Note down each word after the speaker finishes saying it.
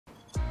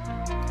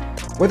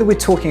Whether we're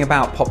talking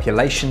about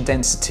population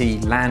density,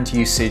 land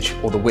usage,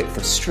 or the width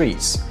of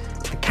streets,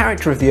 the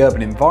character of the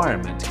urban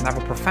environment can have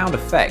a profound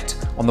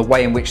effect on the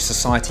way in which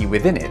society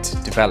within it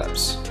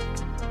develops.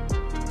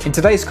 In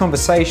today's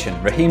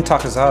conversation, Rahim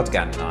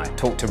Taghizadegan and I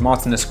talked to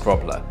Marthinus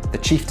Grobler, the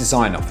Chief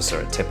Design Officer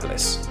at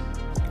Tipolis.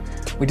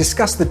 We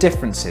discussed the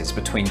differences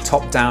between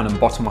top-down and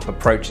bottom-up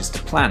approaches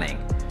to planning,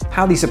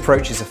 how these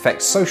approaches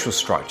affect social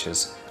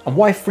structures, and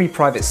why free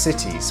private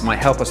cities might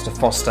help us to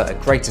foster a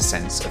greater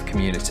sense of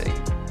community.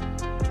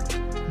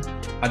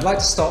 I'd like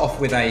to start off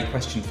with a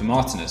question for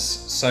Marthinus.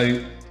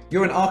 So,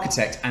 you're an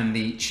architect and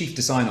the Chief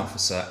Design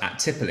Officer at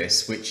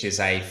Tipolis, which is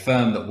a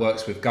firm that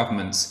works with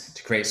governments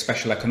to create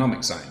special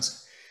economic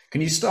zones.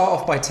 Can you start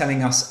off by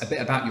telling us a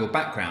bit about your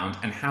background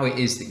and how it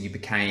is that you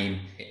became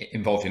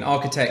involved in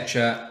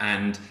architecture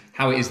and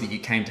how it is that you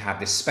came to have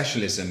this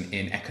specialism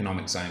in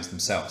economic zones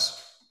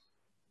themselves?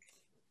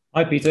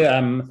 Hi, Peter.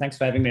 Thanks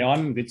for having me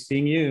on. Good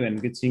seeing you,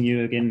 and good seeing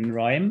you again,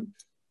 Rahim.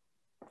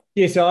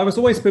 Yeah, so I was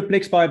always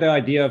perplexed by the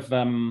idea of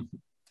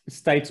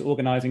states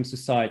organizing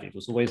society. It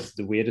was always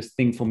the weirdest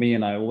thing for me,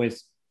 and I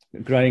always,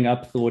 growing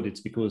up, thought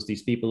it's because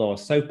these people are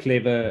so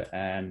clever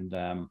and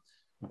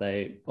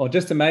they are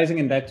just amazing,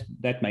 and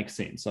that makes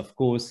sense. Of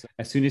course,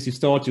 as soon as you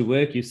start to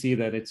work, you see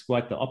that it's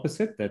quite the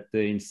opposite, that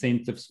the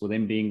incentives for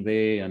them being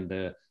there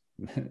and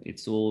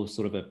it's all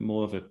sort of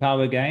more of a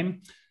power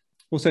game.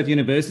 Also at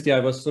university, I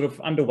was sort of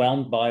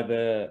underwhelmed by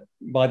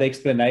the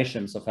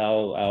explanations of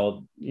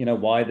how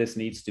why this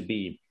needs to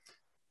be.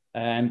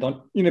 And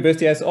on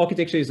university, as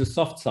architecture is a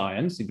soft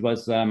science, it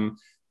was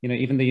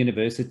even the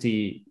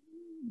university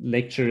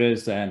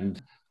lecturers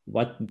and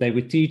what they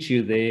would teach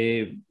you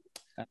there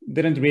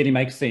didn't really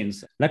make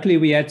sense. Luckily,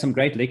 we had some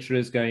great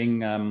lecturers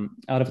going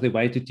out of their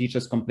way to teach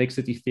us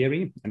complexity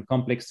theory and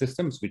complex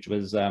systems, which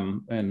was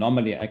an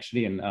anomaly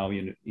actually in our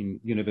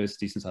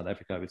universities in South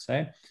Africa, I would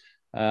say,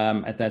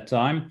 at that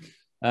time.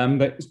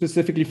 They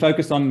specifically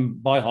focused on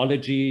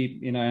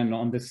biology, and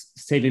on this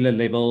cellular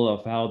level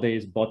of how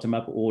there's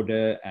bottom-up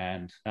order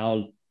and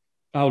how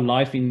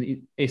life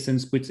in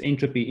essence puts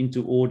entropy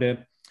into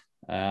order.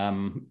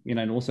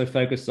 And also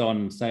focus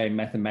on, say,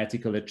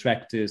 mathematical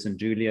attractors and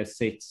Julia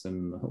sets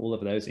and all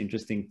of those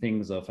interesting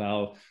things of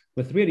how,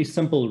 with really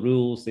simple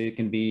rules, there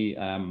can be,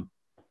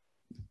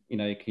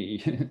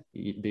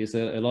 there's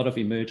a lot of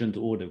emergent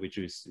order, which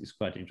is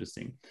quite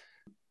interesting.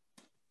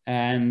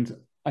 And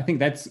I think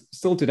that's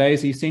still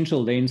today's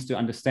essential lens to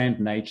understand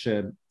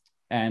nature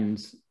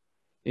and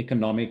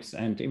economics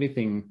and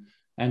everything,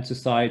 and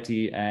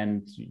society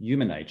and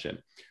human nature.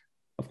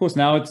 Of course,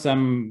 now it's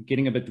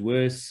getting a bit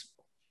worse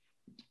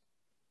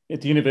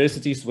at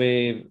universities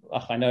where,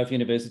 I know of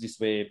universities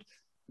where,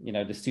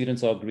 the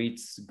students are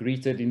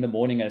greeted in the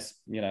morning as,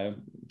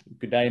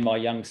 good day, my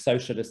young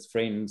socialist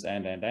friends,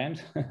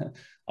 and.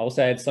 I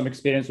also had some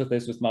experience with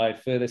this with my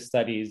further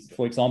studies.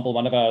 For example,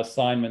 one of our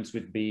assignments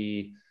would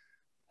be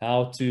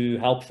how to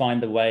help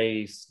find the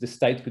ways the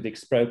state could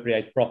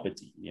expropriate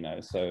property,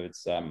 so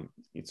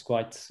it's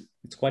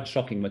quite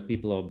shocking what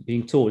people are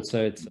being taught.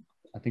 So it's,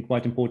 I think,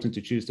 quite important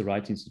to choose the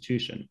right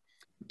institution.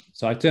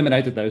 So I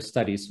terminated those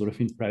studies sort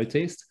of in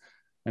protest.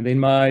 And then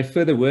my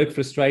further work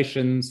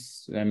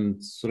frustrations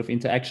and sort of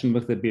interaction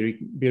with the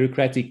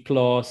bureaucratic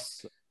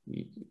class,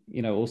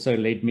 also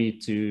led me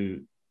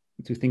to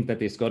think that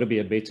there's got to be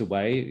a better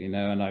way,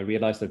 and I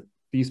realized that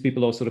these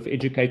people are sort of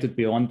educated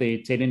beyond their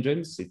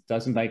intelligence. It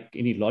doesn't make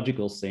any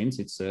logical sense.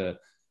 It's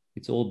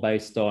all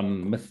based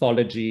on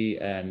mythology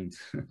and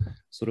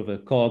sort of a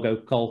cargo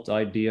cult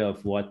idea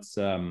of what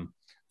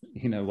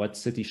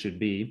city should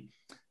be.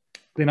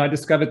 Then I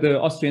discovered the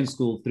Austrian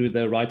school through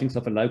the writings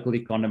of a local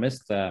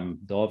economist,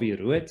 Davi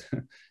Ruet,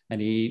 and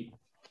he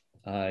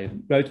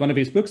wrote one of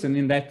his books, and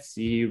in that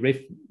he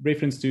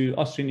referenced to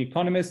Austrian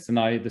economists, and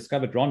I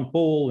discovered Ron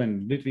Paul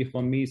and Ludwig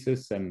von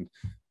Mises and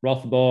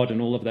Rothbard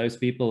and all of those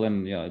people,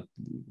 and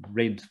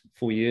read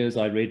for years.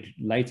 I read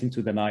late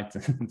into the night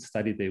and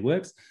studied their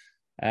works.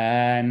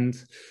 And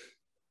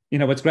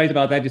what's great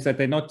about that is that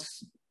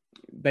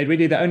they're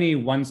really the only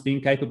ones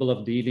being capable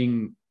of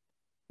dealing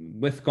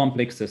with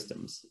complex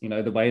systems,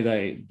 the way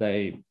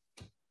they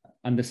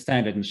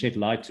understand it and shed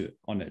light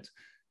on it.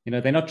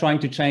 They're not trying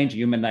to change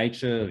human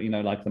nature,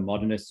 like the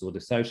modernists or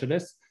the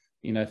socialists.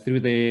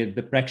 Through the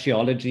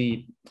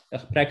praxeology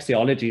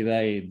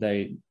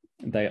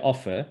they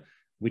offer,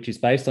 which is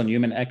based on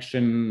human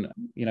action,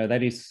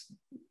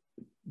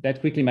 that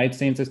quickly made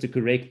sense as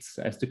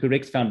the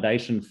correct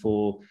foundation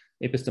for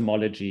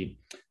epistemology.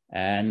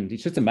 And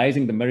it's just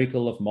amazing, the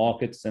miracle of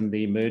markets and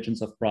the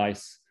emergence of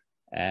price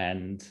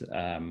and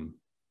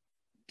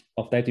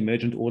of that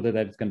emergent order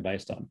that it's been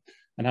based on,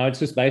 and how it's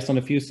just based on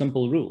a few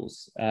simple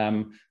rules,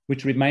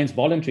 which remains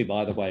voluntary,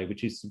 by the way,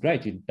 which is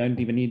great. You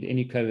don't even need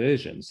any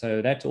coercion.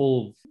 So that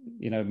all,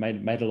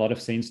 made a lot of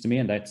sense to me,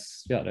 and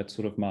that's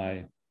sort of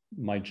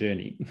my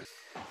journey.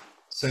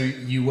 So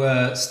you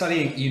were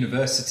studying at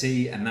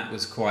university, and that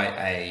was quite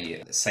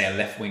a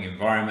left-wing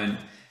environment,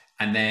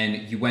 and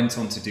then you went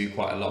on to do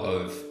quite a lot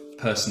of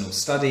personal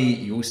study.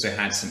 You also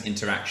had some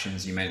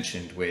interactions, you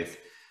mentioned, with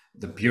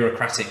the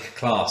bureaucratic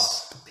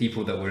class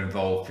people that were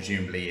involved,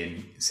 presumably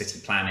in city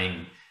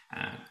planning,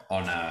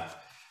 on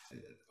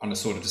a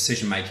sort of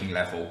decision-making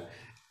level,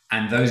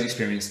 and those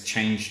experiences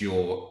changed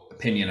your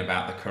opinion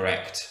about the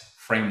correct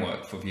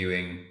framework for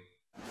viewing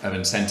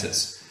urban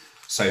centres.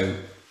 So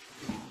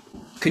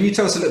can you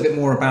tell us a little bit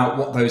more about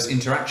what those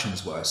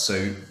interactions were?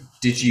 So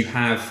did you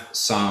have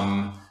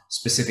some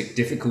specific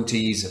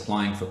difficulties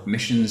applying for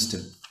permissions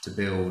to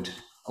build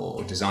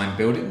or design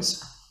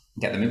buildings,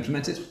 get them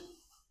implemented?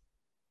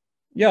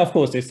 Yeah, of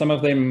course. There's some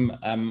of them.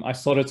 I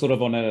started sort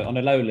of on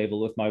a low level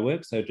with my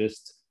work. So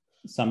just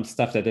some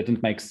stuff that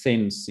didn't make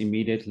sense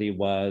immediately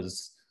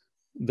was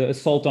the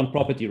assault on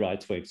property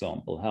rights, for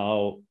example.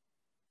 How,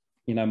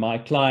 my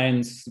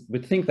clients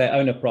would think they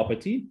own a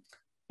property,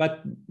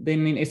 but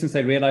then in essence,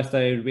 they realize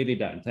they really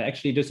don't. They're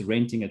actually just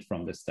renting it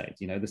from the state.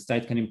 The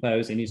state can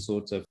impose any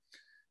sorts of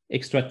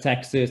extra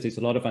taxes. There's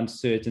a lot of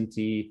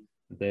uncertainty.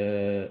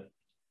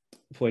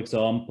 For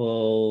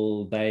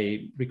example,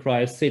 they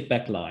require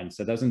setback lines.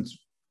 So doesn't,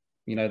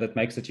 that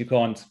makes it you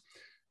can't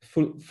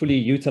fully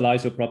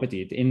utilize your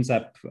property. It ends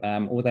up,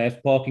 or they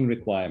have parking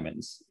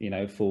requirements,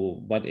 for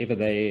whatever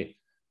the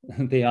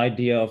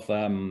idea of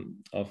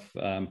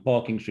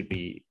parking should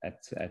be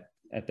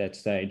at that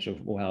stage,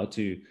 or how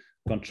to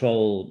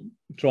control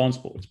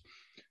transport.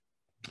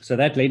 So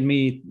that led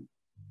me,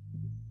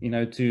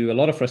 to a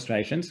lot of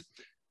frustrations,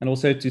 and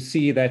also to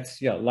see that,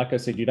 like I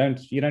said, you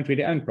don't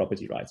really own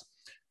property rights.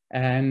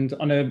 And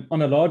on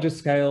a larger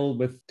scale,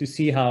 to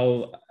see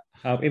how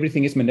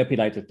everything is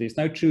manipulated. There's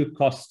no true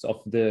cost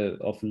of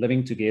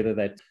living together,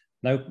 that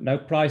no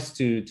price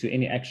to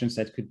any actions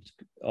that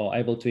are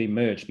able to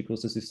emerge,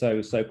 because this is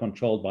so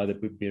controlled by the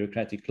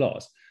bureaucratic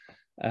class.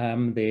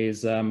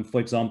 There's, for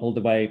example,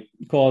 the way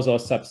cars are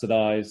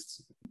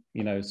subsidized,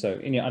 so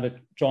any other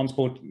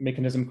transport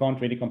mechanism can't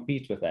really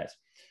compete with that.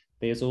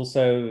 There's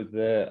also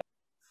the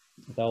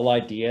whole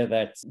idea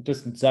that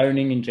just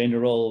zoning in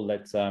general,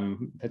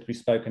 that we've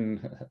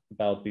spoken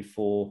about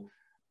before,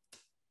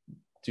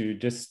 to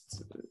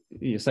just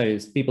say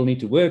people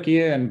need to work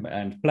here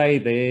and play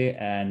there,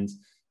 and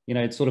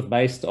it's sort of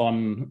based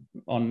on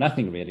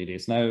nothing really.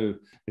 There's no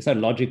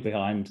logic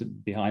behind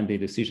their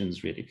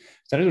decisions really.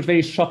 So it was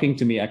very shocking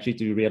to me actually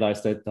to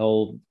realize that the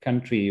whole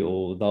country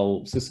or the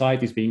whole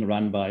society is being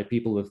run by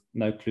people with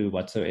no clue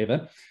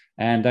whatsoever.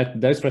 And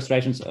those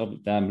frustrations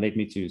led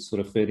me to sort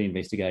of further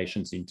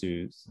investigations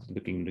into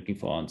looking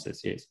for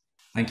answers. Yes.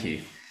 Thank you.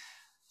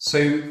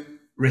 So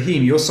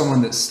Rahim, you're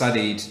someone that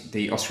studied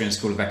the Austrian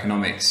School of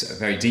Economics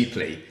very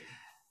deeply.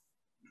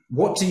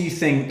 What do you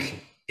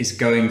think is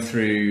going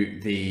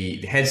through the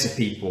heads of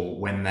people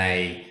when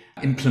they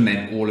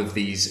implement all of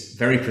these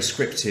very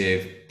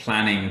prescriptive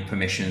planning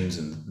permissions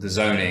and the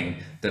zoning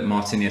that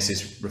Marthinus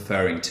is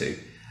referring to?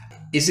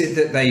 Is it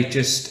that they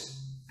just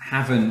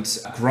haven't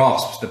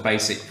grasped the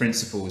basic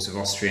principles of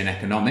Austrian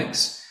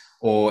economics,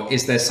 or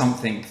is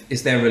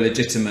there a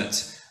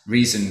legitimate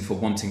reason for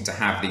wanting to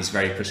have these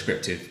very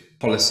prescriptive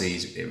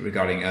policies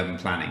regarding urban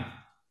planning?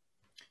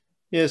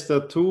 Yes, there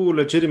are two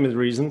legitimate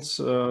reasons.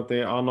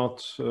 They are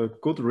not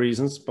good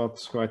reasons,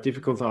 but quite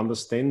difficult to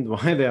understand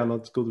why they are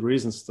not good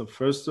reasons. The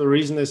first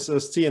reason is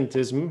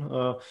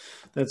scientism.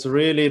 That's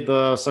really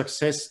the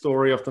success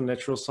story of the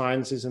natural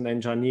sciences and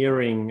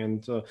engineering.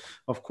 And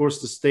of course,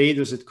 the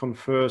status it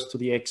confers to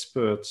the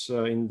experts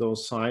in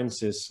those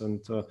sciences.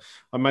 And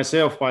I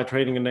myself, by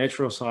training in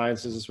natural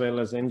sciences as well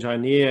as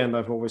engineer, and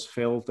I've always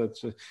felt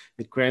that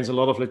it grants a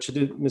lot of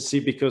legitimacy,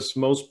 because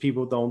most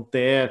people don't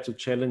dare to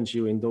challenge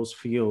you in those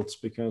fields,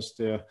 because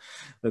they're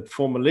that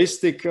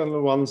formalistic on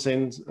the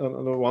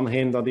one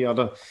hand, on the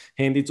other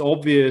hand, it's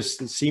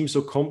obvious, it seems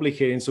so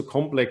complicated and so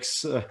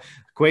complex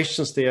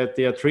questions they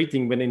are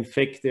treating, when in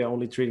fact they are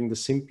only treating the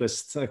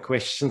simplest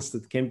questions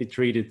that can be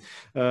treated.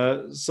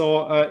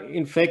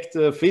 In fact,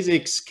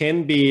 physics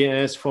can be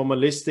as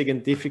formalistic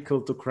and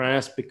difficult to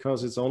grasp,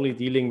 because it's only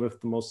dealing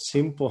with the most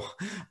simple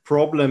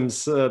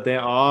problems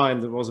there are.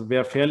 And there was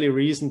a fairly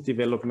recent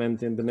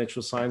development in the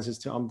natural sciences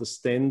to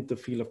understand the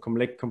field of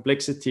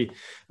complexity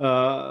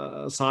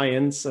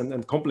science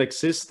and complex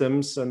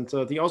systems. And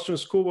the Austrian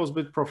school was a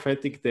bit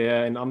prophetic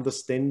there in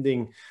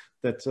understanding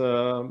that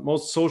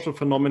most social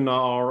phenomena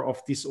are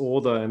of this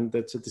order, and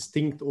that's a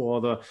distinct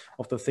order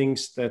of the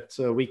things that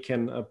we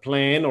can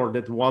plan, or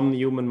that one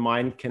human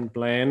mind can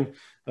plan,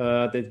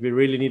 that we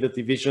really need a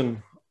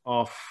division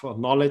of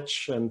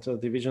knowledge and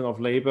division of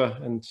labor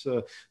and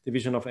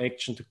division of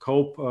action to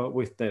cope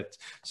with that.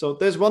 So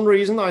there's one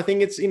reason. I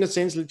think it's in a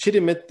sense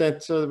legitimate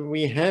that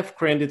we have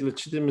granted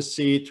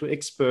legitimacy to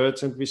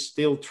experts, and we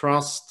still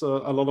trust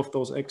a lot of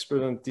those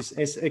experts and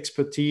this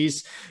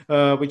expertise.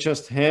 We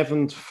just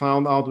haven't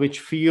found out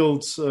which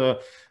fields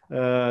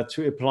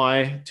to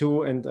apply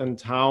to, and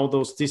how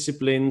those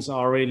disciplines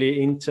are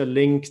really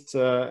interlinked,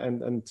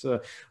 and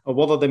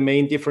what are the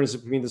main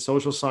differences between the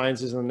social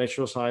sciences and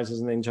natural sciences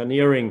and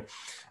engineering.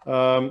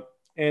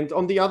 And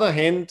on the other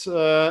hand,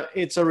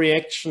 it's a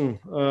reaction.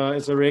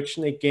 It's a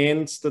reaction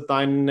against the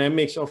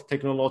dynamics of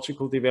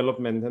technological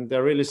development, and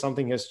there really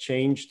something has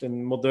changed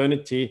in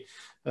modernity.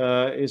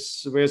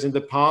 whereas in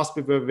the past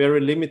we were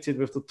very limited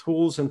with the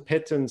tools and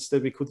patterns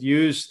that we could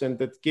use, and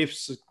that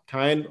gives a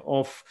kind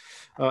of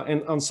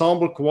an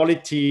ensemble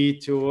quality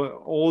to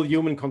all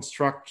human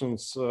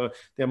constructions.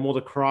 They're more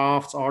the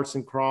crafts, arts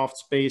and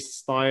crafts based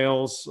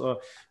styles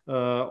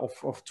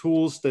of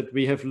tools that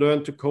we have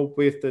learned to cope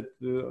with, that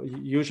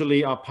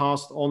usually are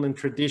passed on in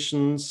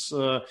traditions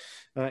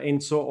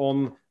and so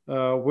on.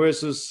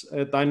 Versus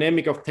a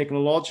dynamic of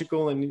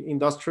technological and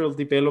industrial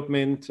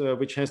development,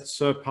 which has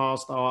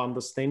surpassed our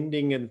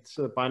understanding and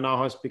by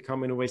now has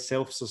become in a way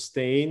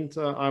self-sustained,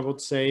 I would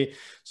say.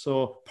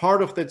 So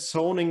part of that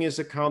zoning is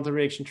a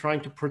counter-reaction,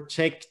 trying to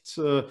protect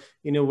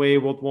in a way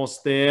what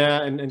was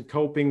there and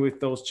coping with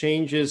those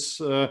changes.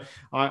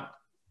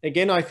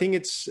 Again, I think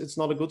it's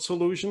not a good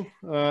solution.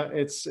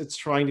 It's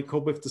trying to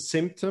cope with the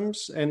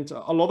symptoms, and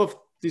a lot of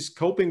this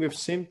coping with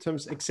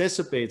symptoms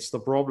exacerbates the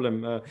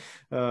problem,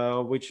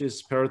 which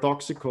is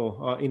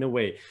paradoxical in a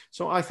way.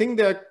 So I think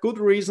there are good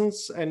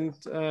reasons, and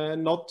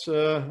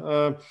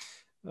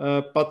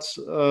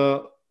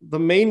the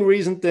main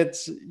reason that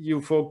you,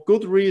 for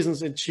good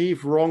reasons,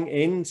 achieve wrong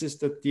ends is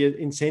that the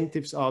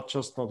incentives are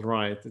just not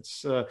right.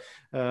 It's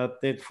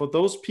that for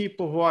those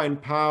people who are in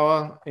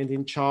power and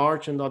in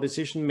charge and are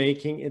decision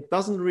making, it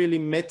doesn't really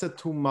matter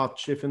too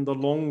much if in the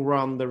long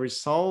run the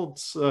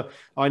results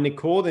are in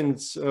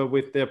accordance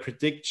with their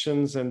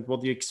predictions and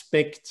what you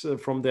expect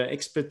from their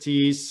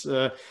expertise.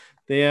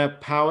 Their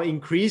power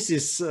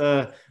increases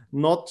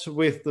not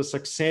with the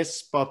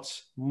success,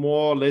 but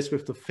more or less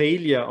with the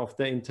failure of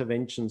their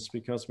interventions,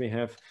 because we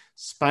have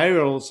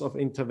spirals of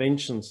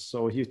interventions.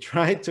 So you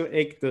try to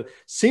act, the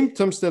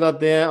symptoms that are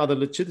there are the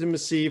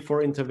legitimacy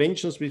for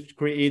interventions which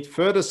create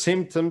further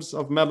symptoms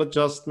of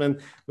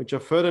maladjustment, which are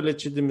further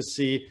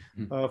legitimacy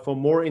for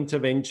more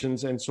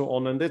interventions and so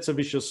on. And that's a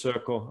vicious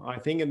circle, I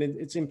think. And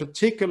it's in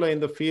particular in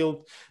the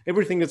field,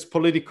 everything that's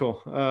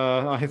political.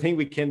 I think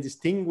we can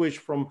distinguish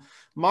from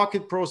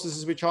market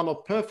processes which are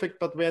not perfect,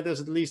 but where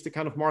there's at least a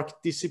kind of market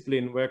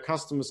discipline where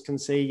customers can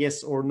say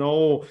yes or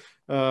no.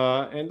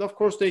 And of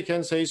course they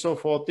can say so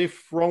for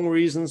wrong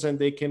reasons, and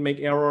they can make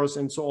errors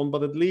and so on,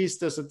 but at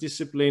least there's a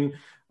discipline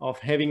of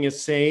having a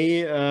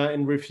say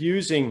and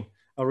refusing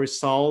a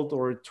result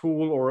or a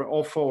tool or an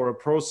offer or a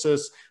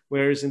process.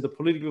 Whereas in the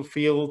political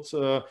field,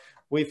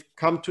 we've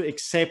come to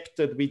accept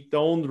that we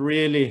don't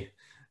really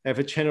have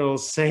a general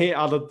say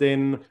other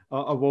than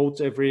a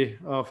vote every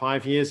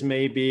 5 years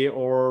maybe,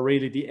 or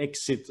really the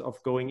exit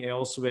of going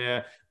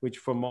elsewhere, which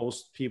for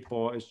most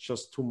people is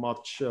just too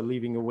much,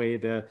 leaving away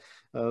the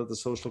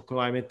social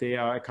climate they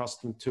are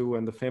accustomed to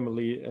and the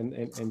family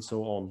and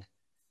so on.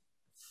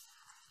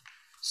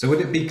 So would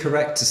it be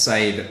correct to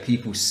say that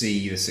people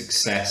see the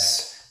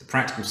success, the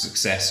practical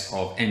success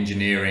of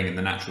engineering and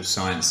the natural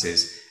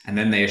sciences, and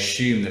then they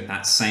assume that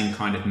that same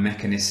kind of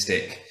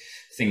mechanistic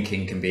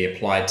thinking can be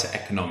applied to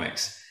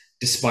economics,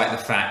 despite the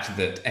fact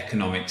that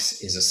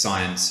economics is a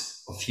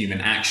science of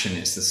human action?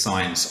 It's the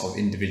science of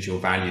individual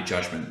value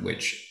judgment,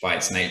 which by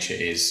its nature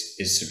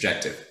is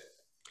subjective.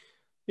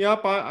 Yeah,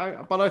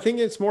 but I think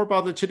it's more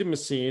about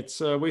legitimacy. It's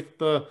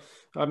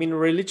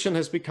religion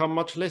has become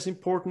much less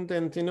important,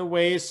 and in a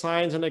way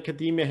science and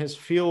academia has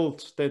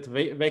filled that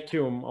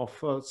vacuum of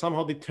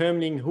somehow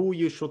determining who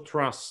you should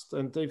trust.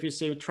 And if you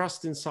say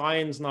trust in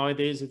science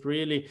nowadays, it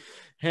really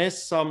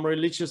has some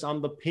religious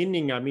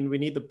underpinning. I mean, we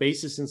need a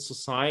basis in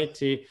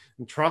society,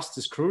 and trust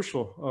is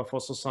crucial for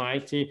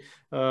society.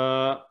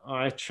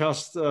 I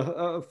just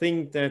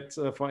think that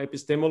for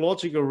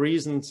epistemological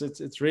reasons,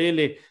 it's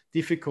really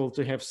difficult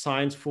to have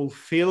science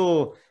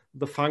fulfill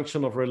the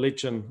function of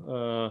religion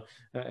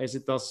as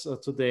it does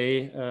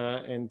today.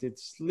 And it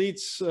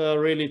leads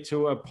really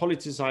to a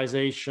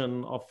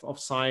politicization of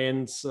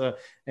science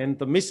and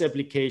the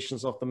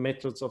misapplications of the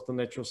methods of the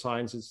natural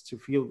sciences to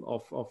field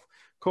of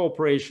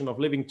cooperation, of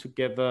living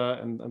together,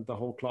 and the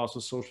whole class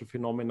of social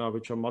phenomena,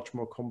 which are much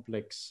more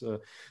complex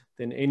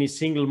than any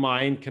single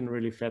mind can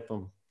really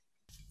fathom.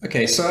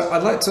 Okay, so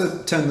I'd like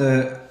to turn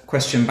the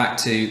question back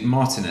to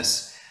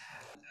Marthinus.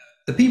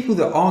 The people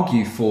that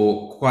argue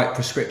for quite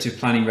prescriptive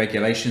planning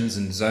regulations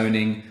and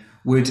zoning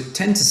would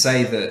tend to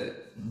say that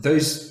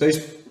those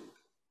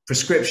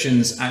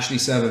prescriptions actually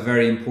serve a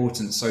very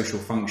important social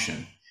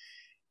function.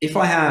 If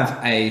I have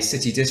a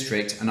city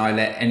district and I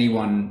let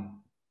anyone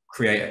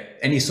create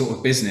any sort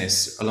of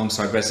business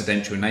alongside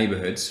residential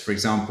neighborhoods, for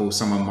example,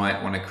 someone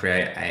might want to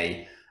create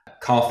a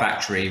car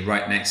factory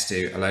right next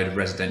to a load of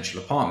residential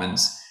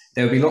apartments,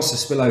 there would be lots of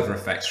spillover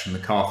effects from the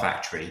car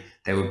factory.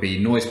 There would be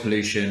noise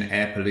pollution,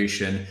 air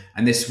pollution,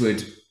 and this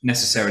would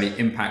necessarily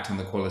impact on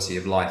the quality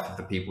of life of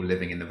the people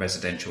living in the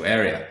residential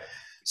area.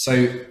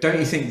 So don't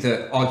you think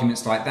that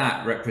arguments like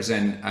that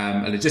represent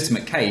a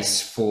legitimate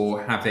case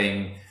for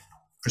having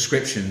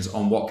prescriptions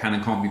on what can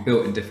and can't be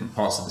built in different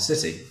parts of the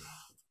city?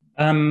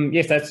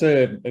 Yes, that's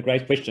a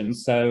great question.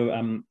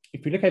 So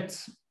if we look at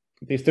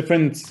these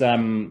different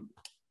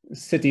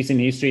cities in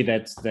history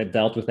that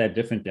dealt with that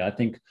differently, I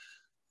think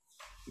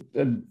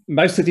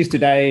Most cities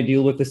today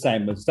deal with the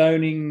same, with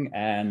zoning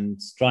and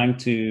trying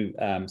to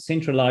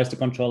centralize the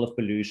control of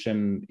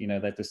pollution,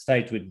 that the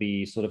state would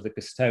be sort of the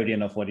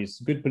custodian of what is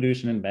good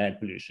pollution and bad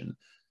pollution.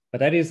 But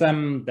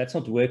that's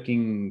not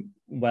working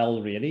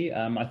well, really.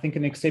 I think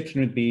an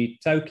exception would be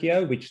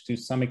Tokyo, which to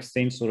some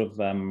extent sort of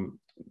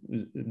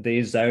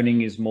their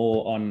zoning is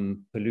more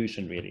on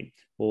pollution, really,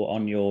 or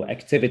on your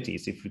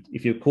activities.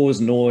 If you cause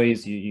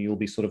noise, you'll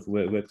be sort of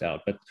worked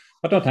out, but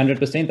not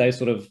 100%. They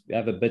sort of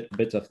have a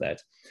bit of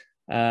that.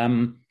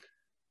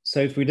 So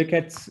if we look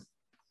at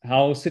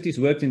how cities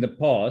worked in the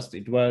past,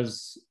 it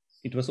was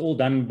all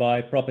done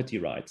by property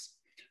rights.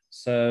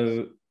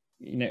 So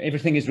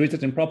everything is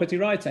rooted in property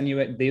rights, and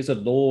there's a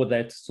law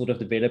that sort of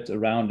developed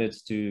around it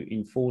to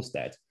enforce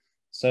that.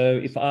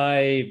 So if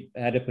I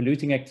had a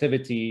polluting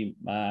activity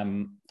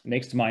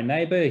next to my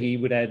neighbor, he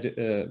would have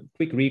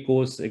quick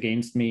recourse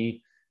against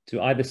me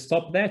to either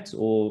stop that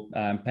or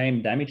pay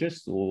him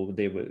damages, or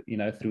they were,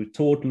 through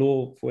tort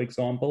law, for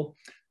example.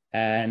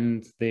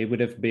 And I would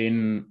have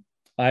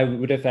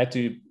had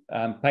to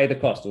pay the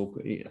cost, or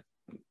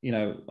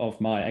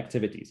of my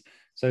activities.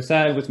 So say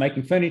I was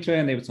making furniture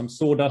and there was some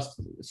sawdust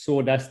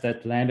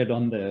that landed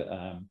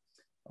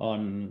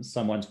on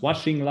someone's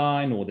washing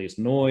line, or there's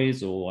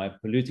noise, or I'm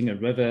polluting a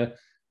river,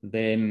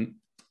 then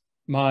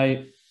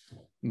the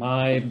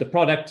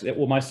product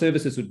or my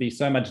services would be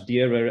so much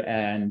dearer,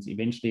 and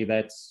eventually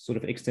that sort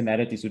of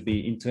externalities would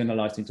be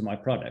internalized into my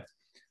product.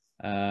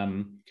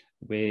 And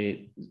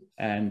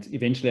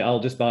eventually I'll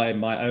just buy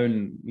my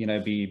own,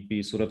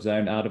 be sort of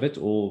zoned out of it,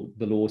 or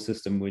the law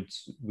system would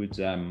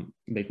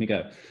let me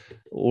go,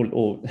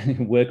 or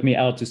work me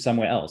out to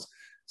somewhere else.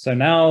 So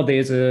now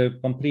there's a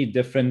complete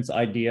different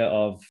idea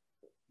of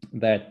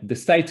that the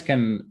state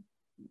can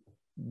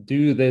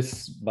do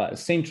this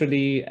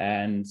centrally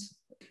and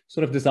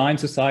sort of design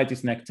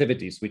societies and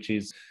activities, which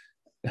is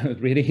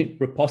really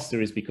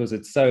preposterous, because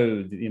it's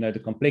so,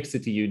 the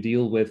complexity you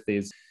deal with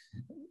is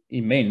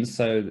immense.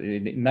 So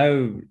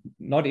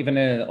not even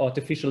an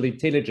artificial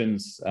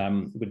intelligence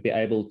would be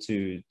able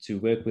to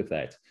work with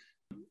that,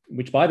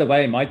 which, by the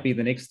way, might be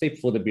the next step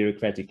for the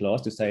bureaucratic class,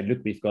 to say, look,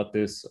 we've got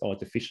this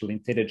artificial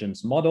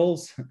intelligence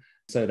models,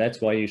 so that's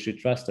why you should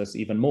trust us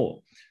even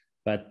more.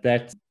 But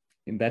that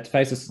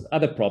faces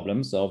other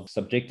problems of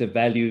subjective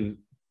value,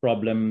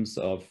 problems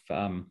of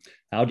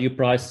how do you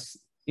price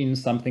in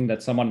something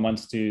that someone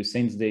wants to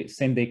send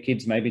their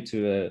kids maybe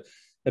to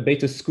a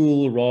better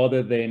school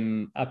rather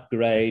than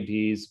upgrade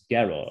his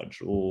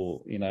garage,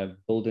 or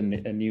build a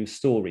new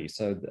story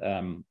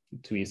to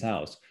his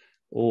house.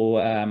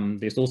 Or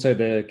there's also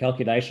the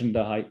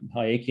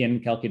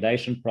Hayekian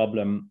calculation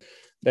problem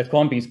that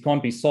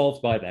can't be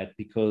solved by that,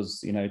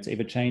 because it's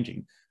ever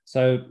changing.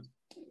 So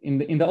in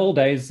the old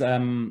days,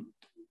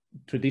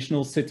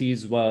 traditional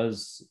cities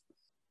was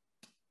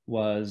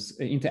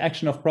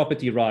interaction of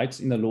property rights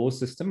in the law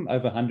system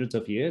over hundreds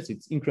of years.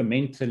 It's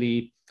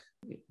incrementally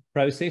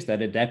process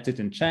that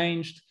adapted and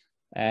changed,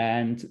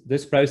 and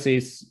this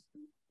process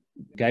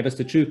gave us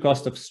the true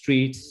cost of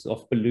streets,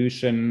 of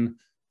pollution,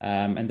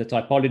 and the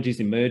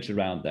typologies emerged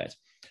around that.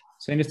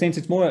 So in a sense,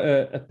 it's more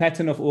a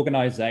pattern of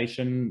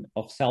organization,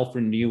 of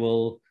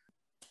self-renewal,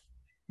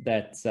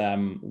 that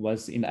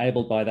was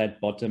enabled by that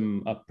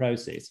bottom-up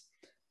process.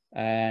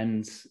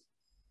 And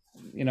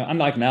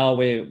unlike now,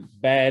 where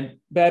bad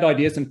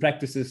ideas and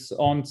practices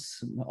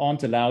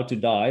aren't allowed to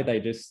die, they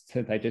just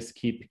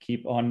keep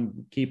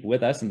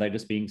with us, and they're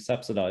just being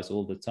subsidized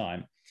all the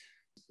time.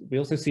 We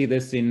also see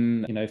this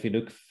in, if you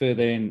look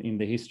further in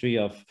the history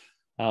of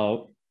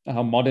how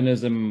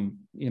modernism,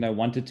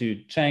 wanted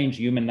to change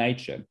human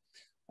nature,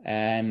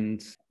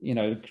 and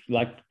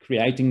like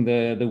creating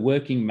the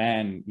working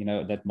man,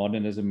 that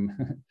modernism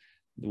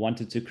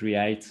wanted to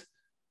create,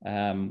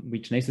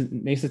 which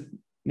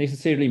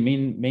necessarily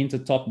means a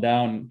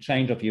top-down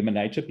change of human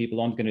nature.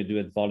 People aren't going to do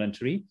it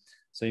voluntary.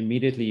 So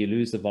immediately you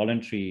lose the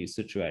voluntary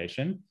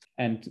situation.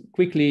 And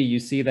quickly you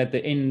see that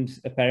the end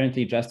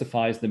apparently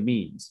justifies the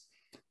means,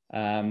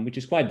 which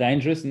is quite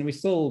dangerous. And we're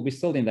still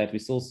in that. We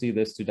still see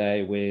this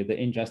today, where the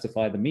end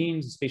justify the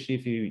means, especially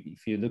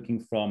if you're looking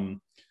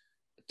from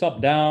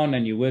top-down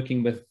and you're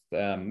working with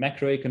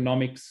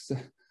macroeconomics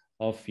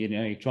of,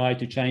 you try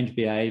to change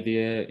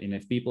behavior, and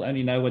if people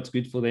only know what's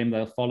good for them,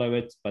 they'll follow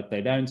it, but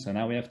they don't. So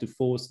now we have to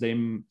force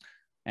them,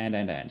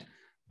 and.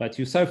 But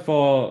you're so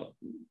far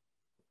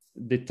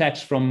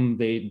detached from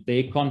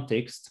their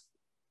context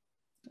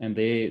and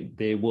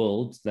their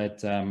world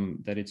that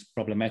it's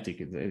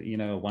problematic.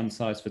 One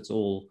size fits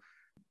all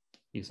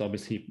is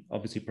obviously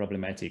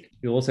problematic.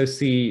 You also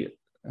see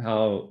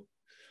how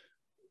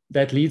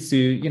that leads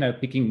to,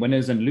 picking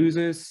winners and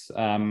losers.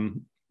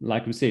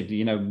 Like we said,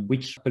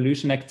 which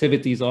pollution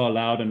activities are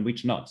allowed and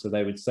which not. So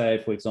they would say,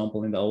 for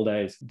example, in the old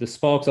days, the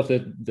sparks of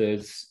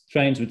the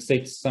trains would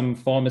set some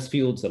farmers'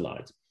 fields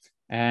alight.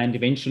 And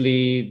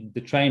eventually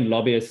the train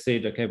lobbyists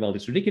said, okay, well,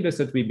 it's ridiculous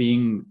that we're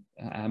being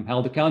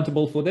held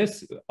accountable for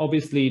this.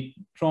 Obviously,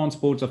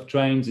 transport of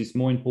trains is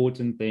more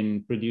important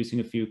than producing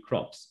a few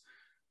crops.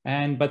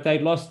 But they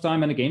lost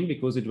time and again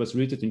because it was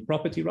rooted in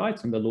property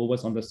rights and the law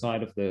was on the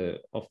side of the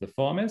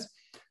farmers.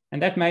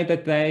 And that made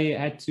that they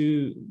had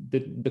to,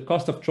 the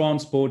cost of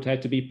transport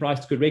had to be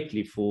priced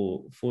correctly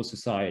for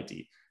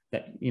society,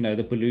 that,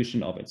 the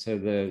pollution of it. So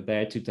they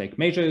had to take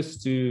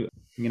measures to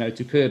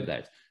curb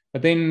that.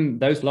 But then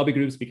those lobby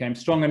groups became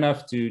strong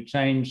enough to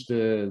change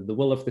the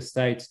will of the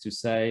state to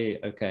say,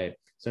 okay,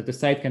 so the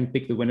state can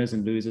pick the winners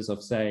and losers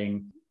of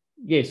saying,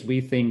 yes,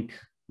 we think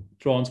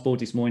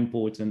transport is more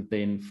important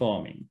than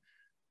farming.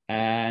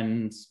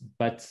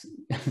 But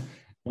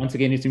once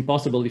again, it's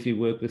impossible if you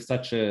work with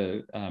such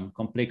a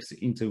complex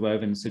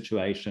interwoven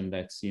situation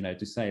that's,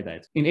 to say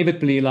that.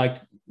 Inevitably,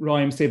 like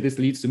Rahim said, this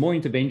leads to more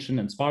intervention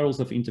and spirals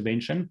of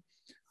intervention.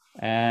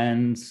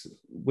 And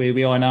where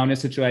we are now in a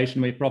situation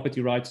where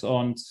property rights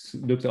aren't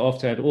looked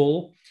after at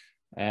all.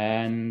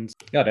 And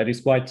yeah, that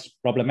is quite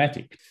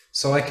problematic.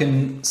 So I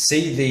can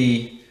see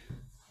the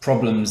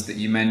problems that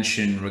you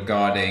mentioned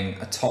regarding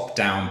a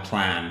top-down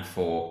plan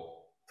for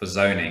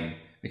zoning,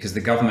 because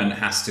the government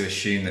has to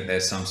assume that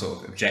there's some sort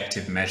of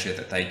objective measure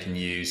that they can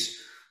use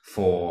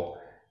for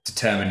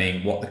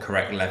determining what the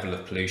correct level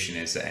of pollution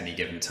is at any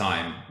given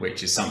time,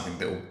 which is something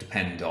that will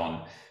depend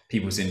on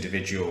people's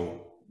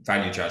individual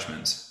value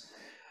judgments.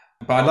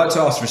 But I'd like to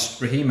ask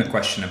Rahim a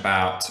question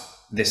about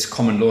this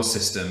common law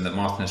system that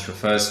Marthinus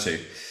refers to.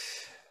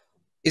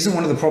 Isn't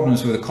one of the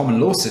problems with a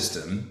common law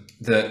system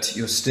that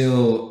you're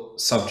still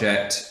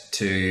subject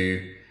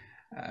to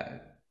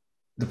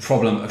the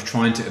problem of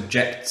trying to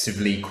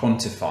objectively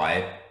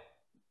quantify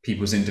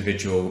people's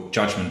individual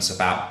judgments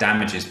about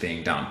damages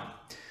being done?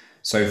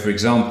 So, for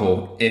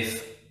example,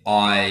 if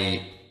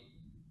I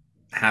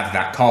have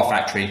that car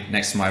factory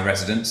next to my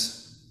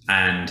residence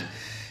and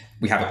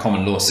we have a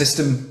common law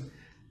system,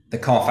 the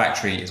car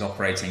factory is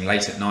operating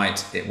late at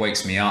night, it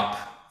wakes me up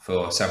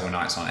for several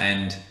nights on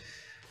end.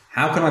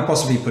 How can I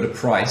possibly put a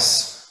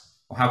price,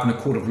 or how can a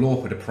court of law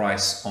put a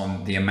price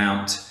on the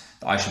amount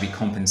that I should be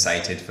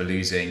compensated for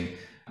losing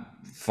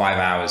 5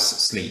 hours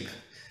sleep?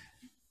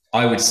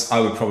 I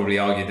would probably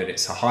argue that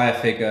it's a higher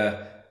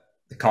figure.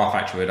 The car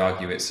factory would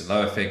argue it's a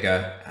lower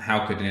figure.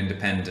 How could an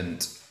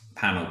independent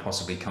panel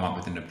possibly come up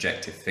with an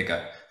objective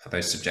figure for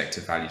those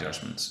subjective value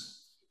judgments?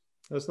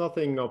 There's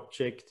nothing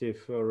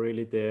objective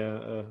really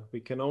there. We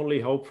can only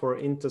hope for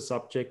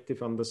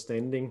intersubjective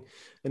understanding.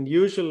 And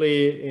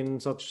usually in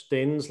such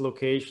dense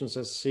locations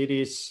as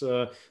cities,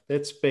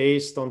 that's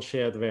based on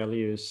shared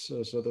values.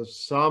 So there's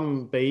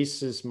some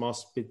basis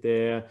must be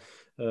there,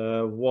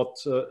 what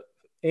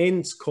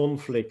ends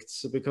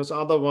conflicts, because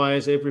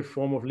otherwise every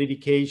form of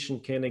litigation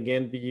can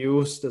again be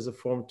used as a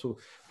form to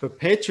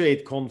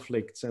perpetuate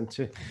conflicts and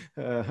to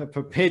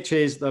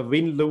perpetuate the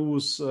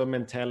win-lose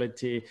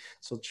mentality.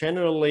 So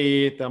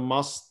generally there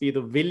must be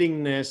the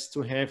willingness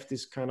to have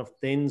this kind of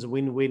dense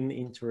win-win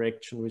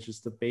interaction, which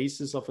is the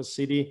basis of a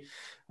city.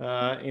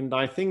 And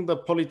I think the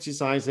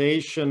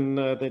politicization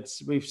that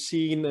we've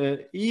seen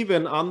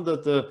even under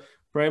the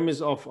premise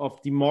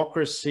of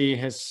democracy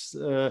has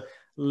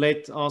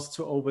led us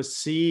to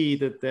oversee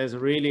that there's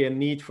really a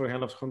need for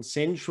kind of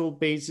consensual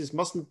basis.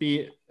 Mustn't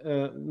be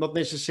not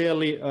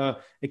necessarily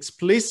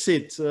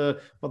explicit,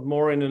 but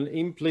more in an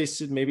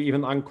implicit, maybe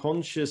even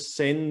unconscious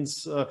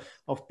sense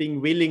of being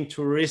willing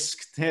to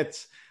risk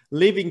that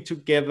living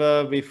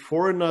together with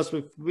foreigners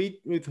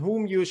with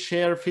whom you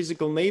share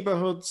physical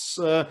neighborhoods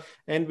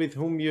and with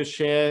whom you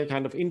share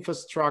kind of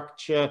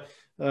infrastructure.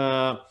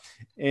 So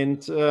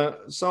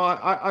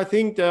I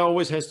think there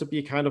always has to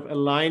be kind of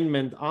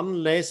alignment,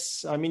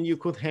 unless, I mean, you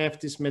could have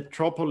this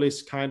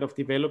metropolis kind of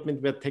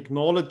development where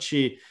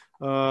technology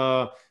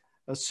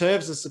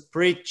serves as a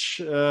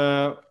bridge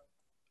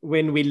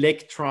when we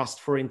lack trust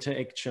for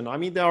interaction. I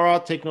mean, there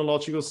are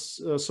technological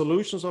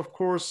solutions, of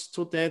course,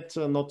 to that,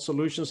 not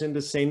solutions in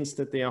the sense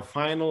that they are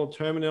final,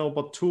 terminal,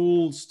 but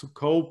tools to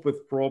cope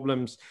with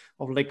problems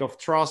of lack of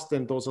trust.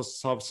 And those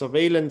are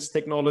surveillance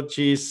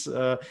technologies,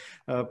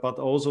 but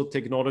also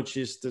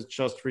technologies that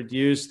just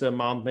reduce the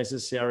amount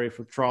necessary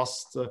for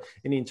trust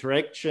in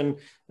interaction.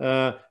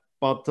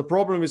 But the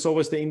problem is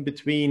always the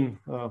in-between,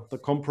 the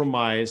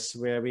compromise,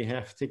 where we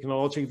have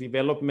technological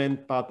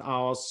development, but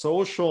our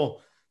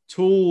social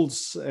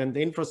tools and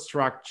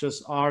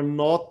infrastructures are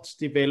not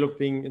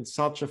developing in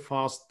such a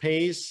fast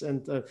pace,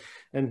 and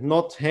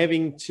not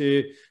having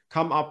to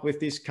come up with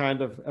this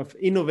kind of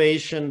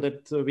innovation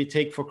that we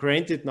take for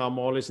granted now,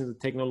 more or less in the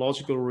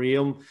technological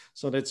realm.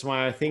 So that's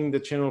why I think the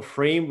general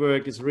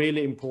framework is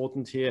really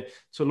important here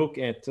to look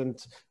at. And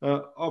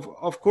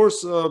of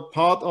course,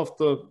 part of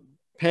the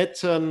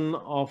pattern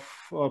of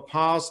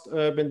past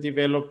urban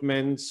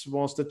developments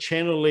was that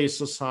generally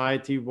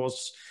society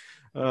was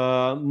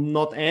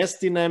not as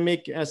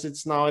dynamic as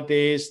it's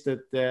nowadays,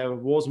 that there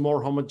was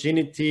more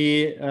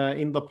homogeneity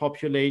in the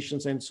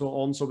populations and so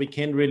on. So we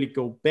can't really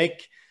go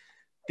back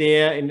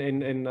there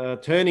in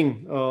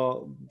turning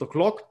the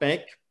clock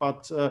back,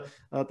 but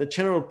the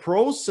general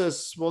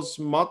process was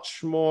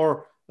much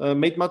more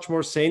made much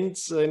more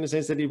sense in the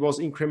sense that it was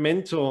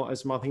incremental,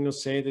 as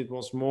Marthinus said. It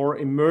was more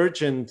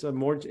emergent, a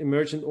more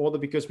emergent order,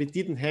 because we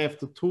didn't have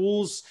the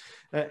tools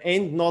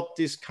and not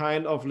this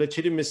kind of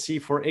legitimacy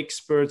for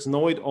experts,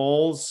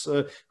 know-it-alls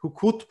who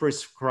could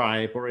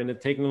prescribe, or in a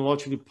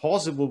technologically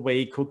possible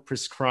way could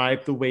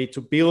prescribe the way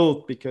to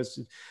build,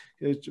 because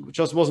it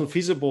just wasn't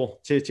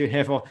feasible to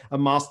have a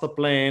master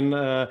plan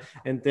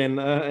and then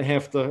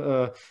have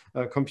the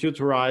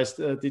computerized,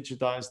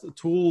 digitized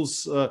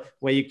tools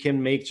where you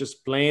can make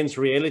just plans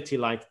reality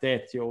like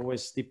that. You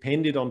always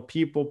depended on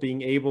people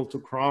being able to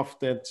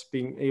craft that,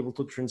 being able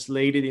to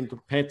translate it into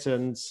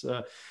patterns.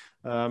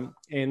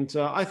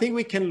 I think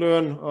we can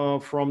learn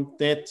from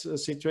that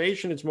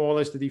situation. It's more or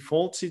less the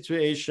default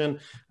situation,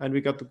 and we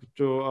got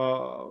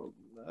to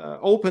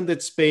open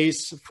that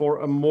space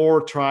for a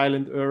more trial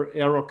and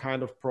error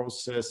kind of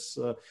process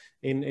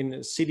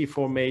in city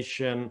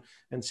formation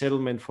and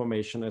settlement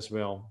formation as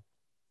well.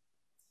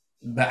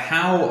 But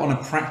how, on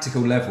a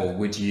practical level,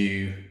 would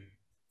you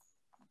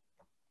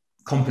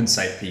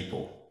compensate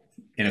people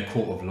in a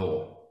court of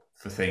law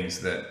for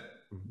things that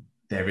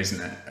there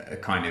isn't a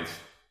kind of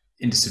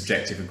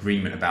intersubjective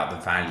agreement about the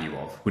value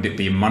of? Would it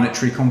be a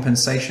monetary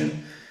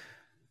compensation?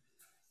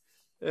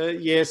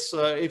 Yes,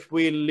 if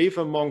we live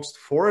amongst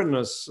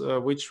foreigners,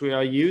 which we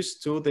are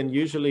used to, then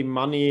usually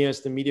money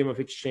as the medium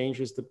of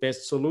exchange is the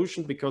best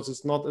solution, because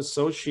it's not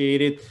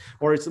associated,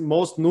 or it's the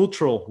most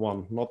neutral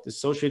one, not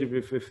associated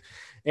with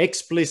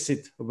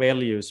explicit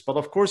values. But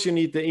of course, you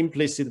need the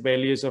implicit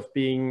values of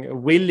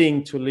being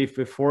willing to live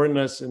with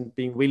foreigners and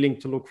being willing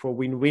to look for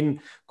win-win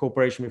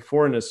cooperation with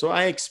foreigners. So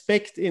I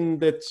expect in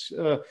that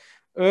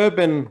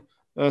urban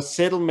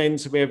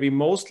settlements where we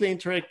mostly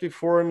interact with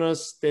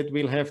foreigners, that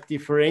will have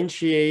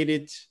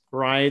differentiated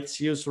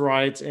rights, use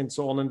rights, and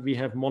so on. And we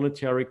have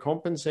monetary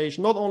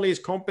compensation, not only as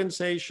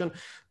compensation,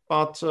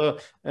 but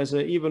as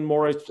an even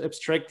more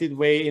abstracted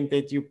way, in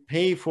that you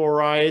pay for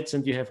rights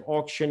and you have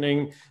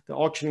auctioning, the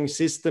auctioning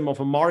system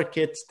of a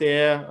market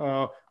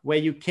there, where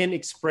you can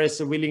express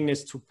a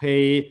willingness to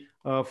pay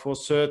for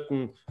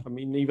certain, I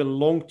mean, even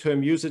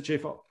long-term usage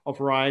of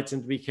rights,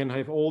 and we can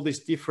have all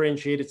this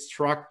differentiated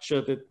structure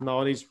that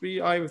nowadays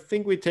I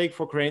think we take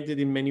for granted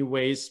in many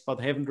ways,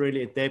 but haven't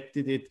really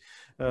adapted it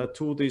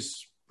to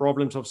these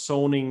problems of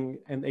zoning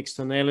and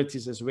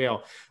externalities as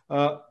well.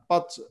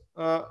 But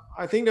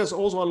I think there's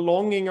also a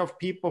longing of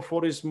people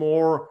for this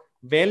more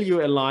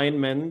value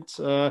alignment,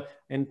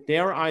 and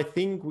there I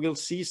think we'll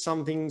see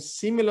something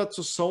similar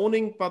to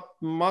zoning, but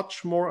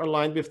much more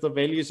aligned with the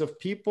values of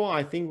people.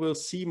 I think we'll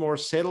see more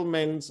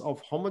settlements of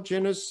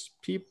homogeneous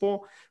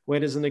people, where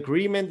there's an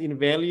agreement in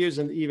values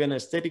and even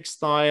aesthetic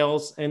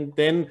styles, and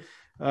then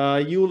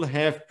you'll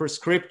have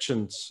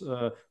prescriptions,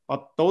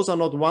 but those are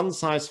not one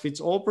size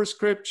fits all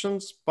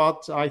prescriptions,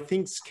 but I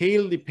think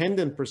scale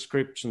dependent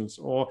prescriptions,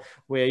 or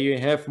where you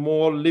have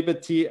more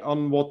liberty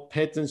on what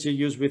patterns you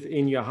use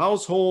within your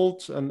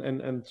household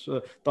and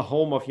the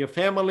home of your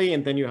family.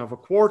 And then you have a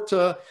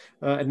quarter,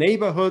 a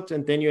neighborhood,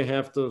 and then you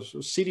have the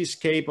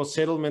cityscape or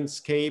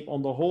settlementscape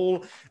on the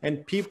whole.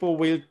 And people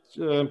will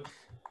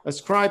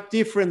ascribe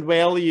different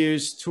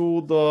values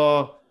to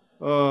the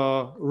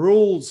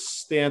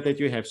rules there that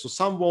you have. So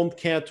some won't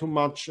care too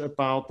much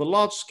about the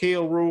large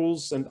scale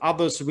rules, and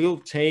others will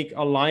take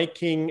a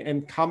liking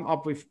and come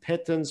up with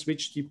patterns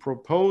which they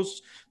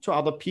propose to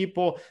other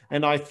people.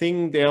 And I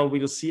think there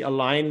we'll see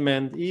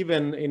alignment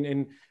even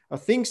in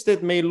things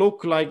that may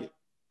look like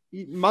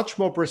much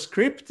more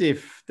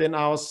prescriptive than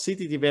our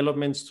city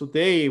developments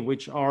today,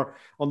 which are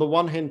on the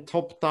one hand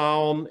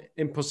top-down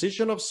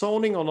imposition of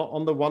zoning,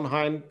 on the one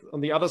hand, on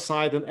the other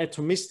side an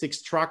atomistic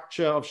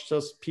structure of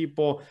just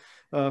people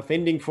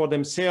fending for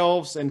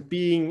themselves and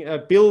being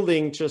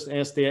building just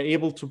as they are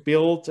able to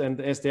build and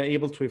as they are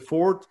able to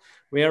afford.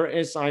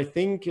 Whereas I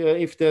think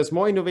if there's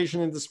more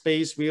innovation in the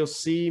space, we'll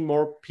see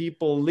more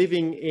people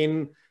living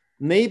in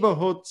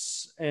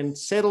neighborhoods and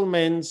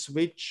settlements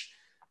which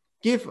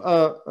give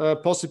a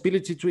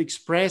possibility to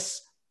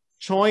express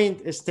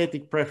joint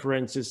aesthetic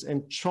preferences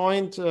and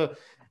joint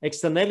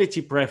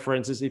externality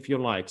preferences, if you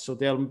like. So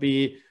there'll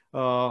be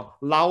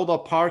louder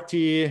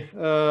party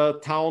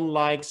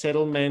town-like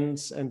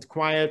settlements and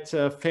quiet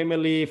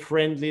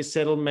family-friendly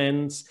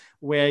settlements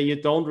where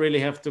you don't really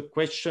have the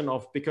question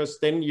of, because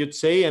then you'd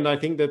say, and I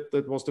think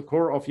that was the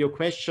core of your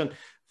question,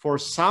 for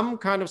some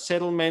kind of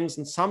settlements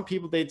and some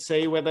people, they'd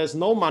say, well, there's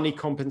no money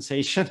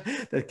compensation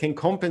that can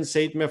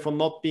compensate me for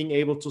not being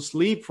able to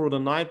sleep through the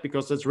night,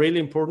 because that's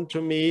really important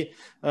to me,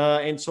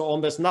 and so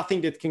on. There's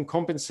nothing that can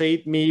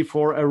compensate me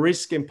for a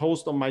risk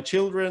imposed on my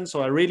children.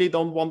 So I really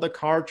don't want a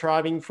car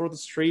driving through the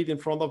street in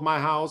front of my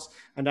house,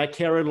 and I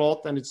care a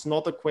lot, and it's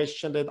not a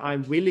question that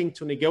I'm willing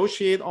to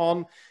negotiate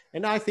on.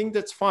 And I think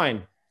that's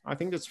fine. I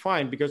think that's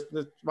fine, because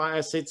that's why I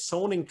said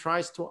zoning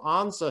tries to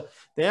answer.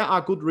 There are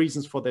good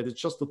reasons for that.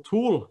 It's just the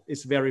tool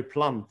is very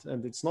blunt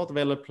and it's not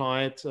well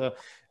applied.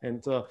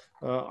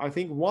 I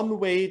think one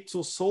way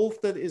to solve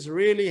that is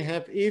really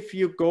have, if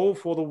you go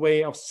for the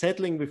way of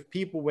settling with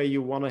people where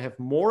you want to have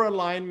more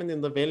alignment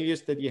in the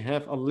values, that you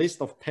have a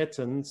list of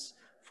patterns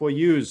for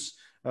use.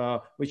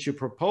 which you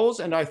propose.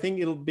 And I think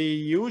it'll be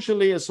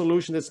usually a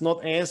solution that's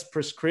not as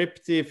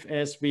prescriptive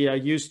as we are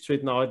used to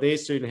it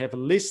nowadays. So you have a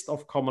list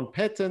of common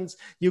patterns,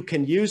 you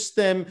can use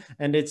them,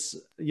 and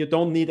you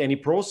don't need any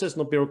process,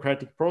 no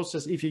bureaucratic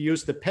process. If you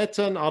use the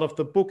pattern out of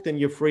the book, then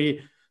you're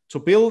free to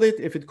build it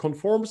if it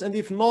conforms. And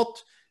if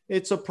not,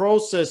 it's a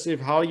process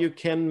of how you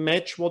can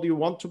match what you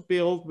want to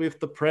build with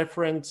the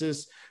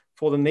preferences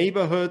for the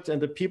neighborhood and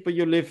the people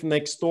you live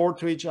next door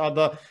to each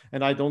other.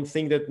 And I don't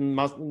think that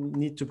must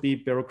need to be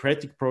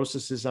bureaucratic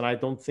processes. And I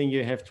don't think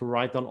you have to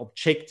write down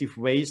objective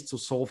ways to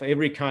solve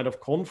every kind of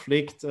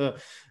conflict.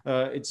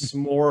 It's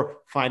more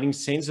finding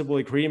sensible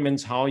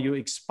agreements, how you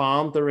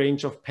expand the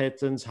range of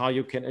patterns, how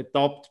you can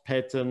adopt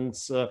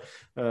patterns.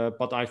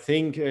 But I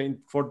think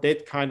for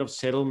that kind of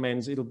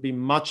settlements, it'll be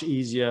much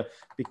easier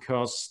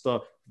because the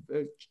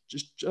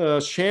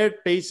shared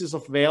basis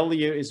of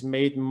value is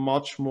made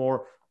much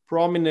more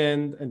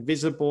prominent and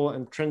visible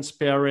and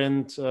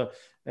transparent,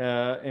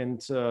 that's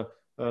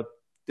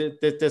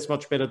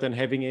much better than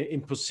having an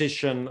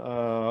imposition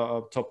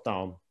top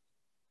down.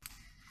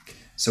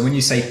 So when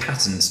you say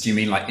patents, do you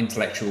mean like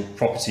intellectual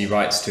property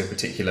rights to a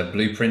particular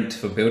blueprint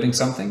for building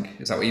something?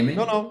 Is that what you mean?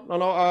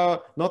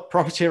 No, not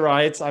property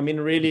rights. I mean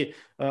really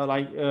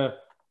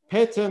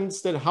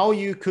patterns that how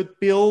you could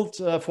build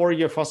for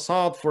your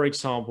facade, for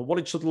example, what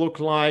it should look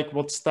like,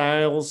 what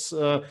styles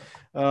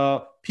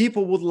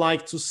people would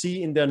like to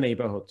see in their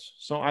neighborhood.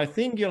 So I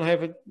think you'll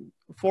have it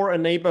for a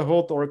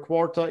neighborhood or a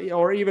quarter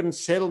or even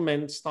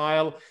settlement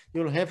style,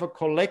 you'll have a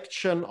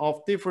collection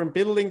of different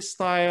building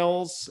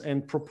styles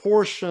and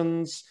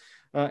proportions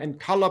and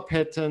color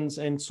patterns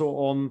and so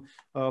on,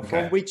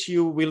 from which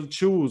you will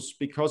choose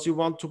because you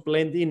want to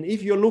blend in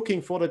if you're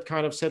looking for that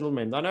kind of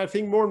settlement. And I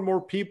think more and more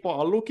people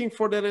are looking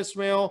for that as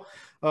well.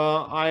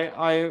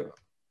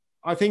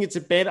 I think it's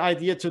a bad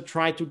idea to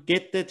try to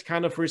get that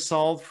kind of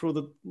result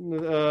through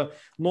the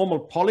normal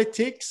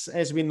politics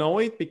as we know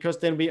it, because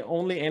then we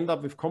only end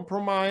up with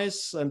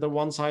compromise and the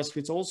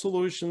one-size-fits-all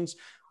solutions.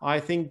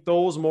 I think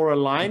those more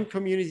aligned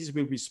communities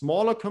will be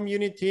smaller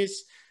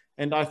communities.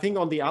 And I think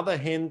on the other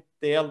hand,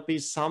 there'll be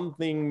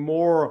something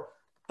more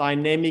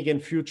dynamic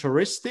and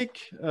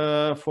futuristic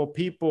for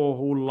people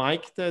who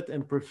like that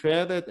and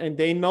prefer that. And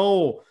they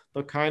know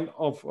the kind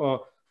of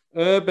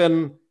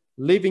urban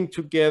living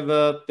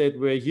together that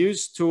we're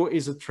used to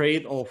is a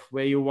trade-off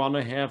where you want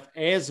to have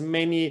as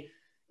many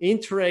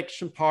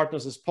interaction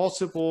partners as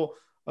possible,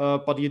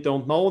 but you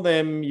don't know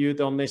them. You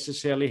don't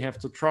necessarily have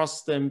to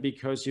trust them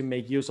because you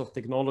make use of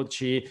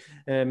technology.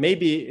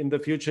 Maybe in the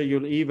future,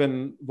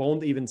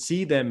 won't even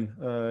see them.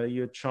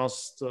 You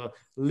just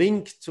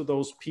link to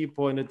those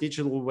people in a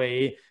digital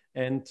way.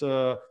 And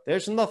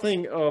there's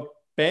nothing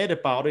bad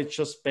about it,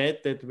 just bad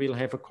that we'll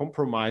have a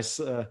compromise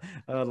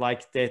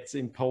like that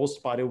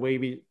imposed by the way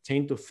we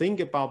tend to think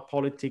about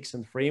politics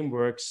and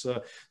frameworks.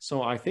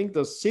 So I think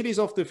the cities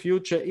of the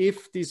future,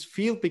 if this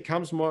field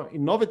becomes more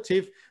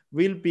innovative,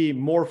 will be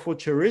more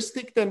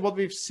futuristic than what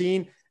we've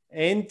seen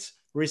and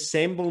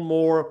resemble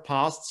more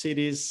past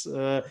cities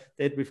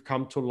that we've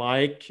come to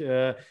like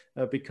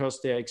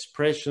because they're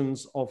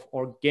expressions of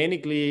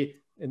organically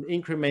and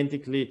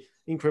incrementally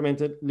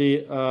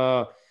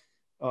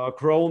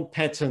grown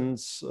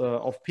patterns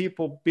of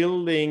people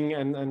building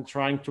and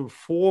trying to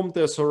form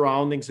their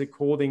surroundings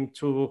according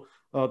to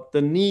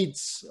the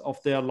needs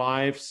of their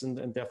lives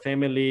and their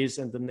families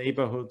and the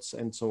neighborhoods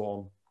and so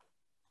on.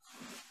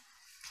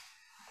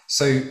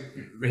 So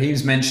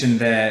Rahim's mentioned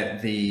there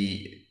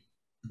the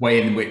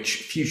way in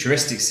which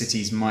futuristic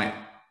cities might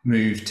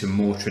move to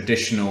more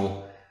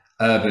traditional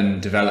urban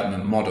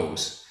development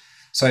models.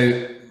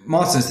 So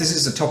Marthinus, this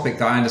is a topic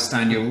that I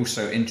understand you're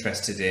also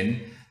interested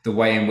in. The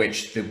way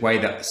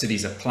that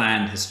cities are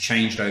planned has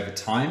changed over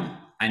time,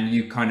 and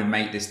you kind of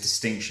make this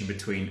distinction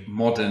between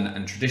modern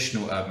and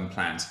traditional urban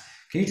plans.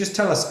 Can you just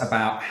tell us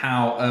about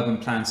how urban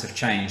plans have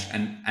changed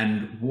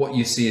and what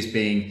you see as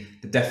being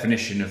the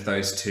definition of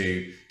those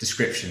two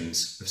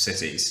descriptions of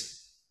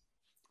cities?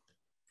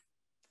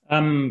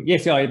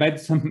 Yes, yeah, you made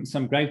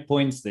some great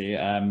points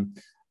there.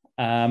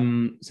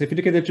 So if you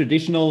look at the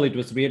traditional, it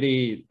was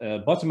really a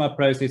bottom-up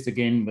process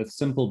again with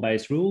simple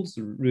base rules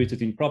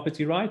rooted in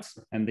property rights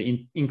and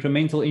the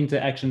incremental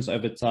interactions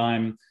over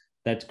time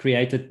that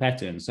created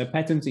patterns. So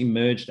patterns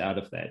emerged out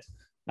of that.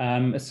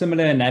 A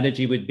similar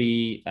analogy would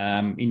be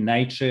in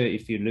nature,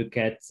 if you look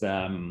at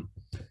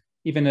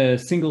even a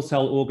single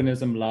cell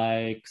organism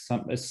like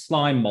a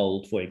slime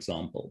mold, for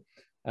example.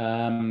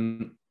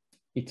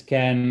 It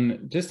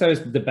can, just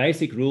the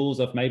basic rules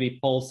of maybe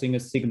pulsing a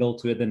signal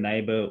to the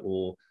neighbor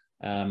or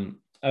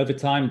over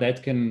time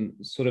that can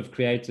sort of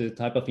create a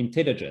type of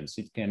intelligence.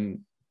 It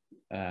can,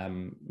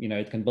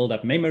 it can build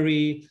up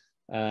memory,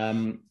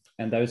 and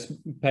those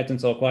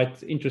patterns are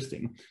quite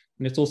interesting.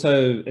 And it's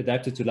also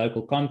adapted to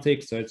local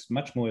context, so it's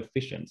much more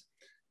efficient.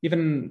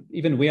 Even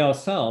we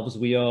ourselves,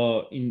 we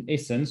are, in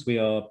essence, we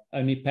are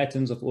only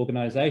patterns of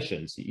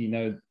organizations.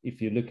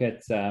 If you look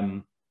at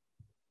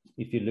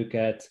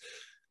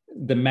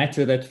the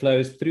matter that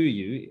flows through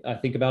you. I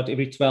think about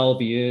every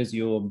 12 years,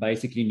 you're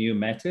basically new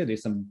matter.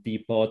 There's some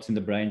deep parts in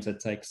the brains that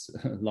takes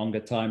a longer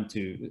time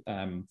to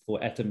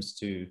for atoms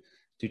to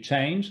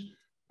change.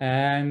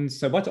 And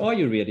so what are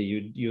you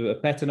really? You're a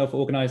pattern of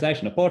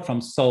organization, apart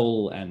from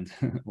soul and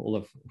all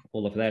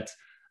of that,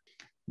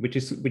 which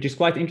is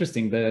quite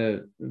interesting.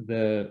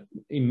 The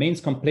immense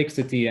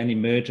complexity and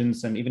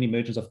emergence, and even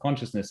emergence of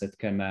consciousness that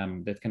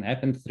can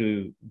happen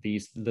through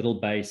these little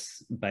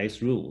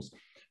base rules.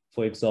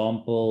 For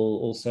example,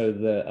 also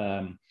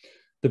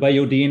the way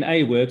your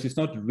DNA works, it's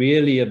not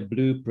really a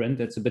blueprint.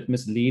 That's a bit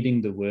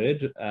misleading, the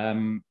word.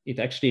 It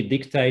actually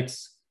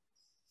dictates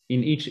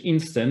in each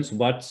instance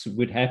what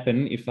would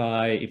happen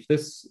if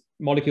this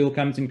molecule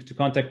comes into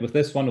contact with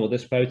this one, or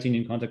this protein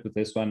in contact with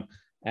this one.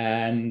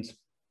 And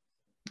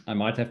I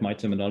might have my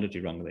terminology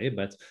wrong there,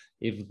 but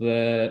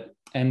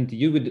and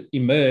you would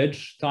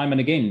emerge time and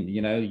again,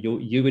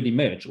 you would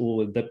emerge,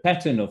 or the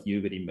pattern of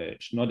you would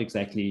emerge, not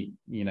exactly,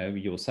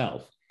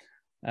 yourself.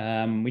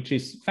 Which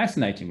is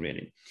fascinating,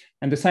 really.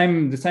 And the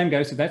same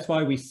goes, so that's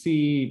why we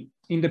see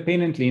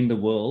independently in the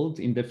world,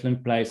 in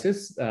different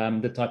places,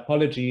 the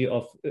typology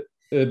of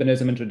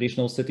urbanism and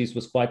traditional cities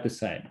was quite the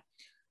same,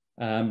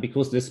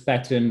 because this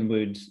pattern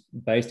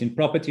based in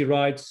property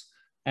rights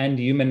and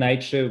human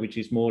nature, which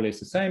is more or less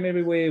the same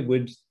everywhere,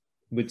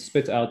 would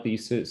spit out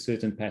these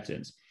certain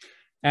patterns.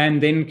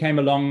 And then came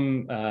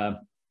along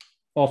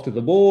after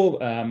the war,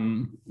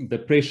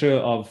 the pressure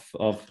of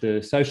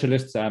the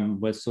socialists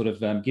was sort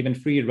of given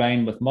free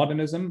rein with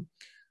modernism,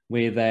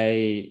 where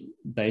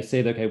they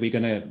said, okay, we're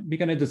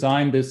gonna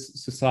design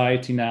this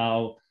society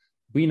now.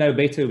 We know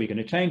better. We're going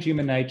to change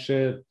human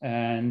nature,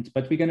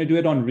 but we're going to do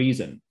it on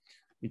reason.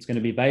 It's going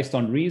to be based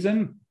on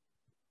reason,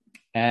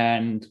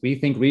 and we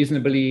think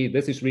reasonably.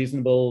 This is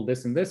reasonable.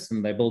 This and this,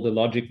 and they build a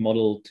logic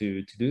model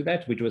to do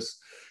that, which was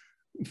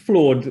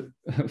flawed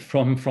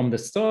from the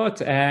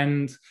start.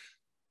 And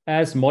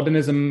as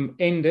modernism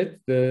ended,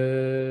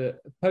 the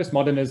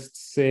postmodernists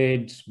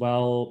said,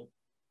 well,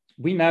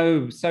 we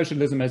know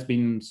socialism has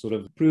been sort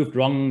of proved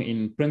wrong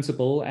in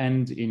principle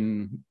and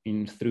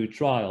in through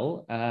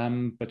trial,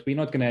 but we're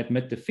not going to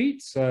admit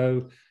defeat.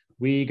 So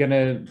we're going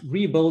to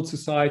rebuild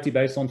society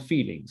based on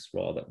feelings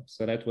rather.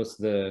 So that was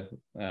the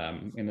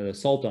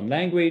assault on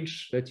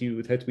language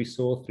that we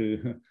saw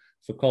through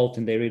Foucault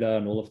and Derrida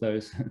and all of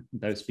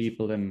those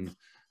people, and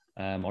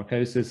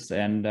Marcuse,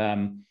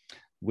 and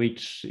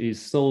which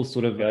is still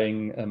sort of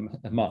going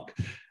amok.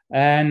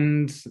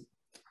 And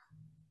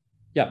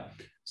yeah.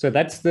 So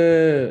that's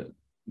the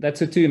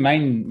two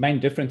main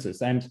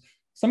differences, and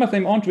some of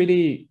them aren't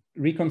really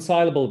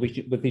reconcilable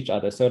with each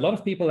other. So a lot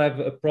of people have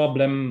a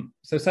problem.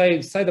 So say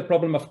the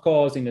problem of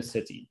cars in a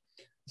city.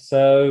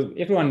 So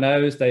everyone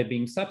knows they're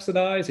being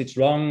subsidized. It's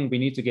wrong. We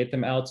need to get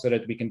them out so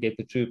that we can get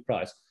the true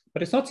price.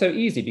 But it's not so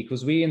easy,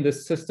 because we're in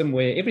this system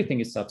where everything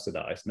is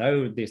subsidized.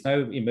 There's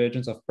no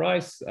emergence of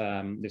price.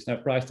 There's no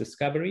price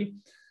discovery.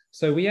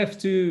 So we have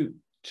to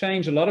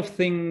change a lot of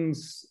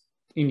things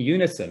in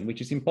unison, which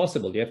is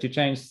impossible. You have to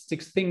change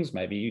 6 things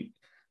maybe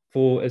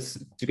for us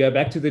to go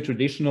back to the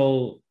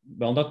traditional,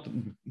 well,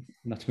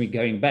 not me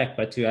going back,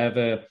 but to have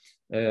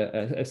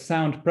a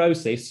sound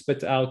process,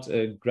 spit out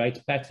a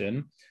great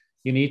pattern.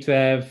 You need to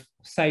have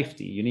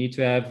safety. You need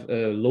to have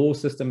a law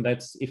system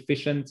that's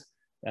efficient.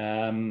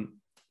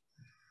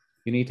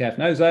 You need to have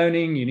no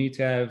zoning. You need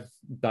to have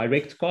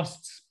direct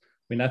costs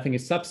where nothing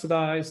is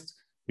subsidized,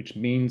 which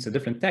means a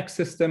different tax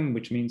system,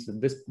 which means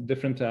this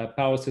different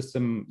power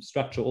system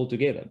structure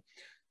altogether,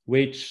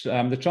 which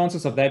the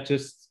chances of that,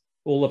 just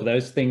all of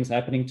those things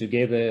happening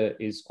together,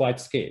 is quite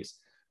scarce.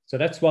 So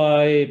that's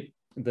why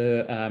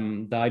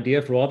the idea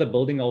of rather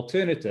building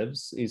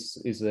alternatives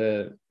is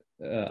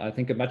I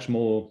think a much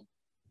more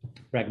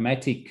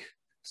pragmatic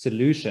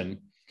solution.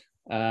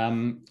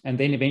 And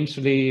then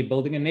eventually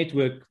building a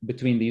network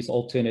between these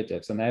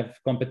alternatives and have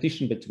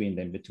competition between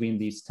them, between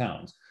these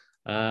towns.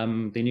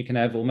 Then you can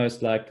have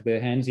almost like the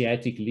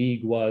Hanseatic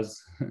League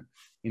was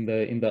in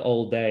the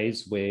old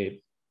days, where,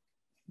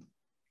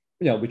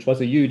 which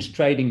was a huge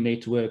trading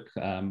network,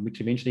 which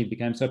eventually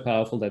became so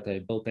powerful that they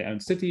built their own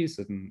cities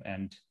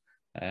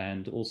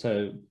and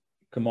also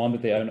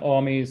commanded their own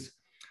armies.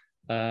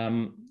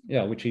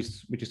 Which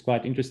is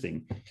quite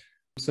interesting.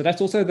 So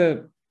that's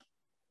also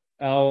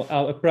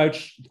our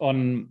approach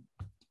on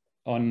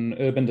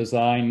urban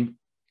design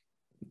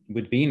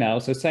would be now.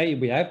 So say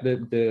we have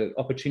the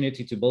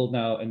opportunity to build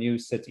now a new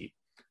city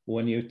or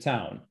a new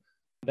town.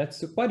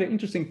 That's quite an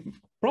interesting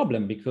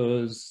problem,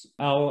 because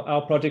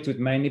our project would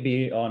mainly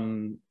be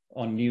on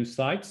new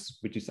sites,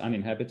 which is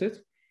uninhabited.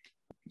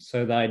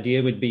 So the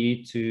idea would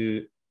be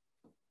to,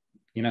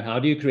 how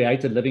do you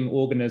create a living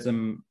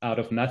organism out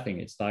of nothing?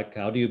 It's like,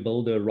 how do you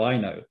build a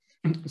rhino?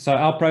 So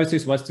our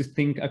process was to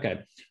think,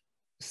 okay,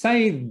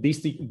 say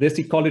this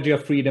ecology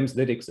of freedoms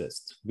did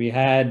exist. We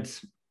had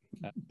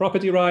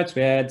property rights,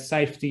 we had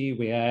safety,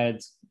 we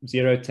had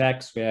zero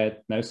tax, we had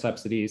no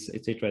subsidies,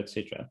 etc.,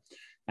 etc.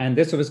 And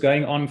this was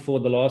going on for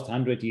the last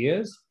 100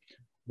 years.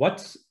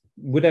 What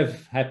would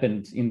have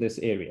happened in this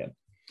area?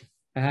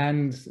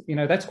 And,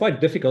 that's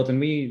quite difficult. And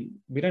we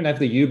don't have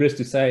the hubris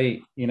to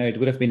say, it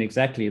would have been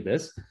exactly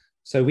this.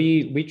 So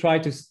we try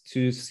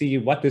to see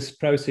what this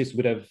process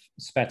would have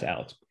spat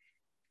out.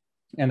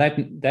 And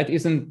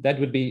that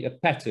would be a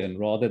pattern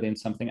rather than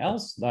something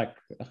else. Like,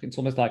 it's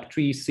almost like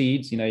tree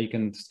seeds, you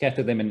can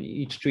scatter them and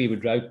each tree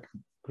would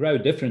grow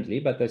differently,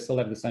 but they still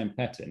have the same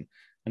pattern.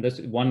 And this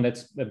one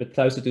that's a bit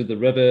closer to the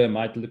river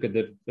might look a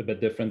bit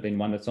different than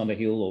one that's on the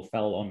hill or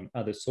fell on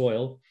other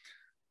soil.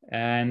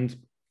 And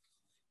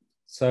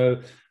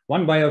so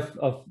one way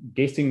of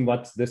guessing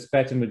what this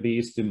pattern would be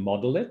is to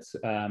model it,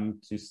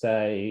 to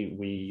say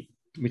we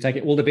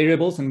take all the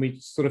variables and we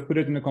sort of put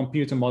it in a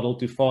computer model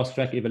to fast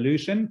track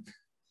evolution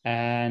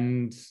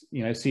and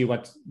see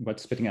what's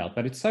spitting out.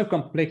 But it's so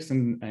complex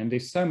and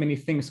there's so many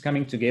things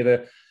coming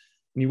together.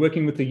 And you're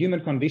working with the human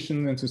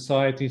condition and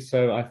society.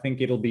 So I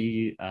think it'll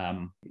be, I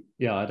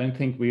don't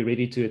think we're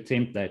ready to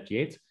attempt that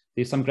yet.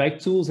 There's some great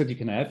tools that you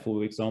can have,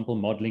 for example,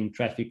 modeling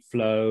traffic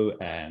flow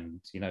and,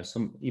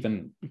 some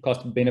even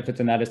cost benefit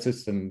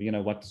analysis and,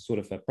 what sort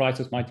of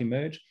prices might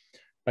emerge.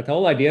 But the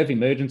whole idea of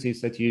emergence is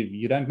that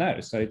you don't know.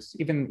 So it's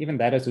even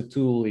that as a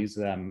tool is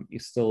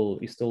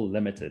still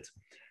limited.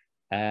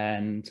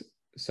 And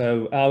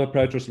so our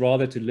approach was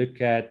rather to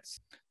look at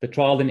the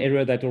trial and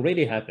error that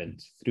already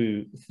happened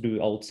through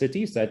old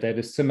cities that had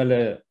a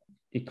similar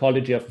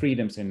ecology of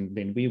freedoms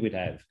than we would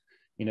have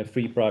in a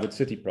free private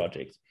city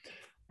project.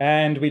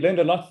 And we learned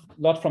a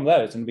lot from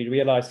those. And we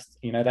realized,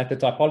 that the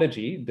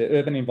typology, the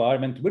urban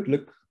environment would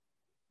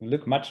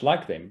look much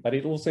like them, but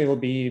it also will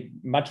be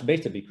much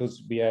better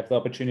because we have the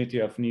opportunity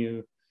of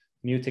new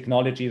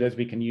technology that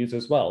we can use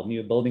as well,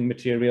 new building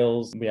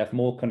materials, we have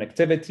more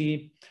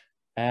connectivity.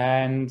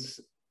 And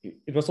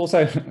it was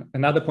also,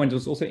 another point, it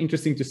was also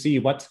interesting to see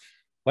what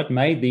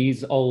made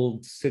these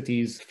old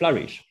cities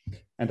flourish.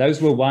 And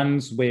those were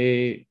ones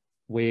where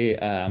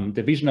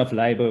division of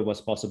labor was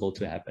possible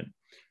to happen.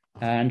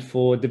 And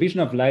for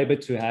division of labor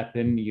to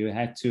happen, you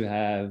had to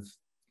have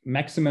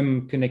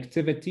maximum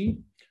connectivity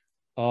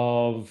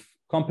of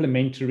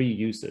complementary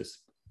uses.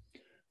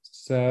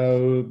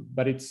 So,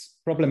 but it's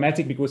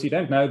problematic because you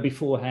don't know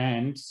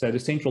beforehand. So the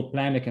central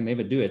planner can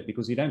never do it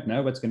because you don't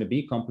know what's going to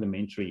be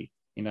complementary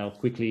in our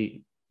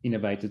quickly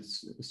innovated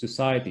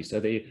society. So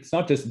it's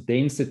not just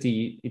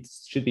density, it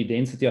should be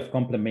density of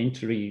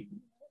complementary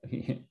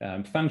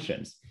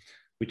functions,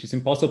 which is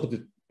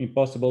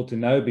impossible to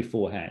know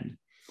beforehand.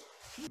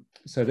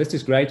 So this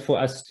is great for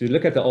us to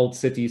look at the old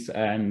cities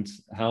and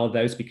how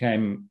those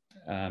became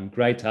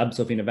great hubs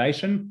of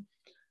innovation,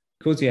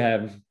 because you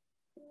have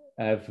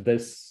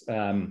this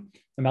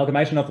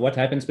amalgamation of what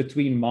happens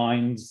between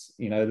minds,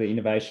 the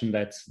innovation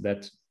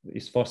that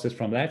is fostered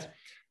from that,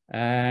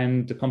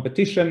 and the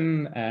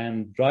competition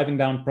and driving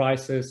down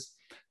prices,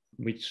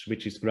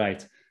 which is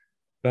great.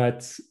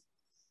 But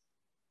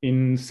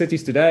in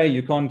cities today,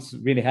 you can't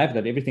really have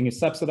that. Everything is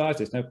subsidized.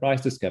 There's no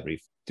price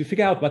discovery. To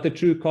figure out what the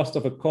true cost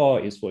of a car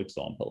is, for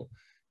example,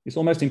 is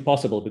almost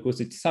impossible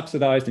because it's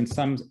subsidized in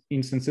some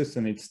instances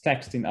and it's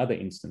taxed in other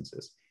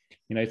instances.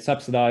 It's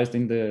subsidized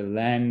in the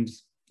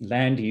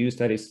land use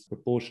that is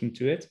proportioned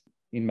to it.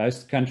 In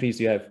most countries,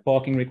 you have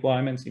parking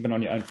requirements, even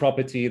on your own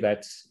property,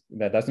 that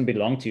doesn't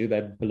belong to you,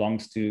 that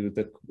belongs to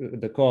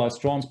the car's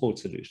transport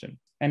solution.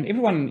 And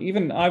everyone,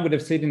 even I would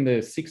have said in the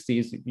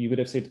 60s, you would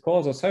have said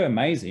cars are so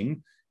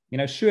amazing,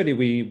 surely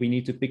we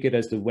need to pick it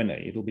as the winner.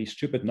 It'll be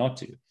stupid not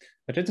to.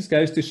 But it just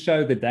goes to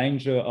show the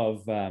danger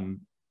of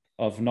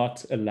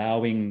not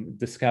allowing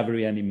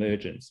discovery and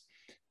emergence.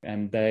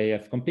 And they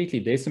have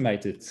completely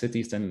decimated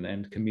cities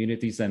and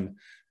communities and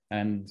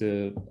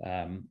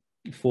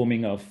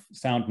forming of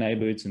sound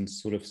neighborhoods and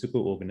sort of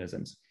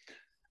superorganisms.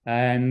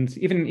 And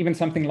even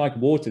something like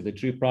water, the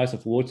true price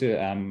of water,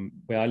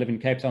 where I live in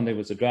Cape Town, there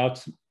was a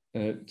drought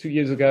 2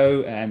 years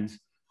ago, and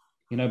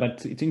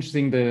but it's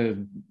interesting,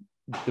 the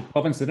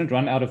province didn't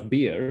run out of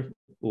beer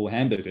or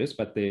hamburgers,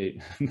 but they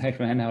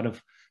ran out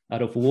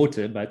of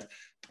water. But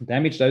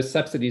damage those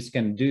subsidies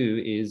can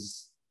do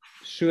is,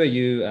 sure,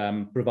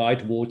 you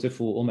provide water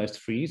for almost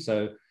free.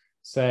 So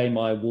say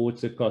my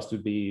water cost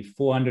would be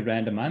 400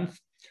 Rand a month,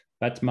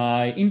 but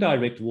my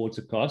indirect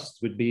water cost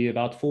would be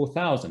about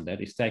 4,000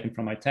 that is taken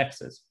from my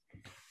taxes.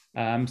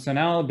 So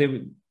now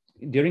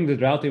during the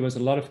drought, there was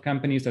a lot of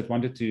companies that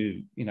wanted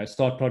to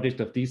start projects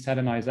of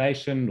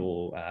desalination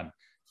or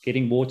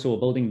getting water or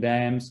building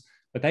dams,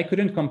 but they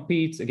couldn't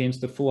compete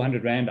against the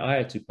 400 Rand I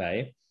had to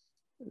pay.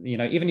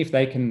 Even if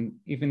they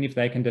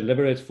can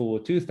deliver it for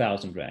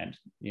 2,000 Rand,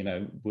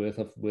 worth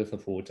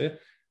of water,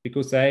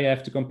 because they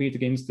have to compete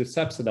against the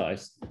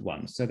subsidized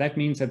ones. So that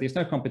means that there's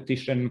no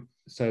competition.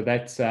 So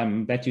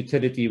that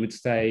utility would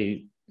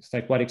stay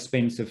quite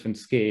expensive and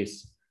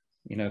scarce,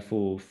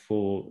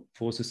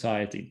 for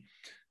society.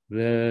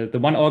 The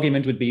one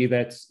argument would be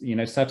that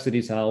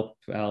subsidies help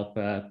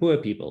poor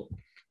people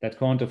that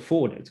can't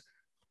afford it,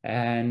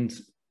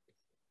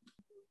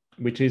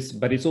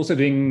 but it's also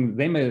doing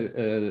them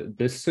a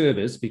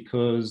disservice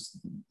because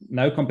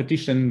no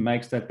competition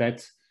makes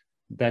that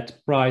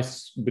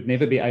price would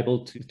never be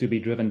able to be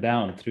driven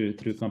down through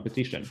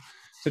competition.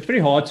 So it's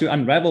very hard to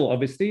unravel,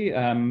 obviously.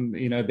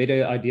 You know, a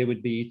better idea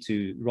would be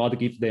to rather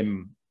give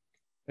them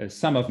a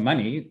sum of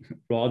money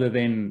rather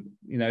than,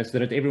 you know, so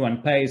that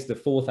everyone pays the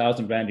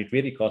 4,000 Rand it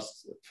really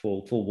costs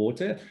for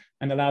water,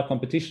 and allow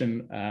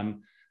competition.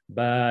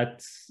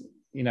 But,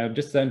 you know,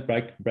 just don't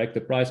break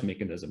the price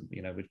mechanism,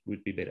 you know,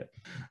 would be better.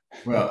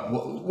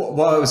 Well,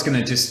 what I was going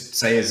to just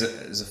say as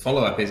a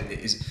follow-up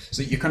is,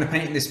 so you're kind of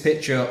painting this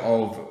picture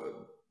of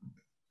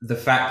the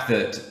fact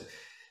that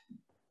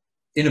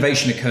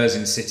innovation occurs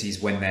in cities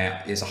when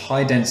there is a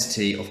high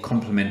density of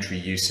complementary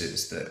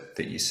uses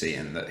that you see,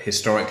 and that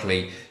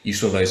historically you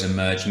saw those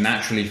emerge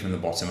naturally from the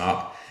bottom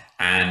up,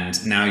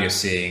 and now you're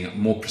seeing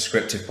more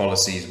prescriptive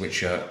policies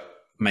which are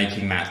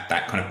making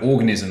that kind of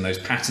organism, those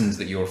patterns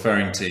that you're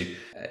referring to,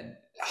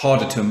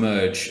 harder to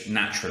emerge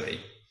naturally.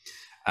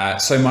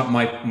 So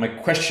my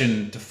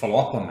question to follow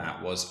up on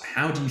that was,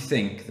 how do you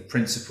think the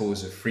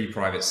principles of free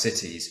private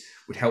cities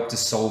would help to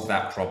solve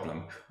that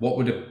problem? What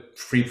would a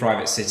free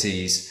private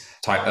cities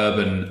type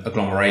urban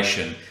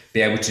agglomeration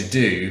be able to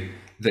do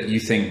that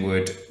you think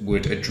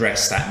would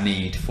address that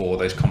need for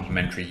those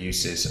complementary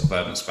uses of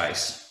urban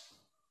space?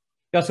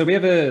 Yeah, so we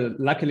have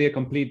luckily a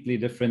completely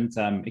different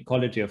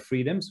ecology of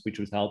freedoms, which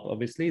would help,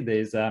 obviously.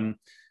 There's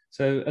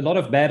so a lot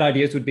of bad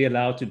ideas would be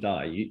allowed to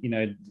die. You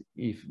know,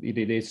 if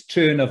there's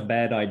churn of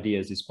bad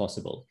ideas is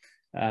possible.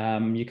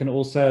 You can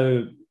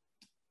also,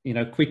 you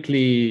know,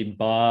 quickly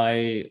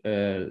buy,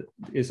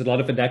 there's a lot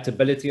of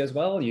adaptability as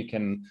well. You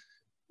can,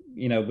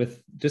 you know,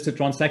 with just a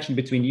transaction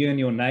between you and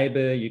your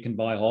neighbor, you can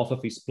buy half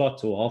of his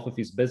plot or half of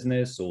his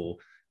business, or,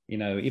 you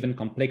know, even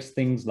complex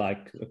things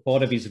like a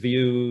part of his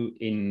view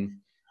in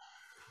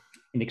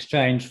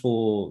exchange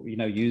for, you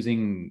know,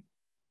 using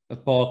a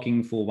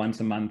parking for once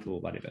a month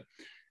or whatever.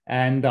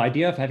 And the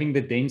idea of having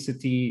the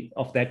density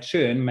of that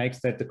churn makes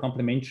that the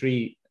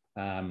complementary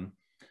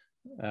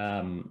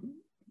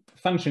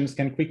functions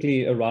can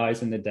quickly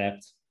arise and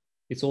adapt.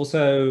 It's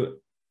also,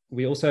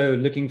 we're also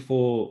looking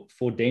for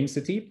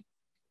density,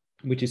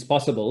 which is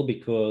possible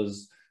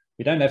because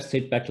we don't have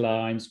setback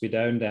lines, we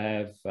don't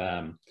have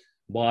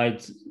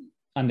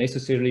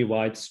unnecessarily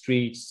wide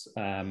streets,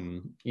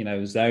 you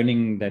know,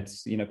 zoning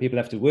that's, you know, people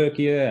have to work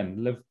here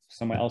and live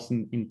somewhere else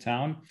in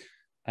town.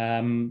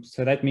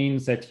 So that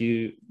means that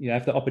you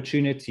have the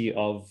opportunity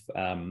of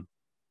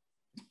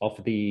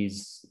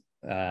these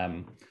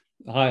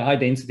high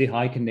density,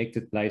 high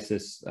connected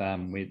places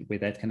where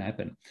that can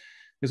happen.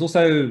 It's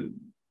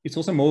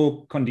also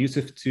more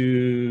conducive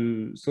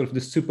to sort of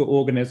the super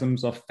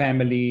organisms of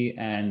family,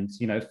 and,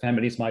 you know,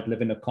 families might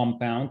live in a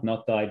compound,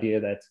 not the idea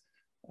that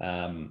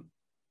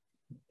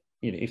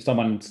you know, if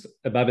someone's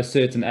above a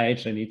certain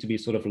age, they need to be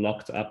sort of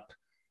locked up,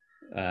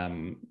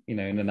 you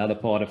know, in another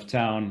part of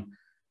town,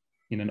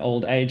 in an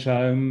old age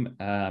home.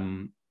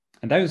 And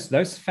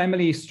those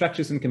family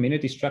structures and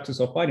community structures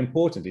are quite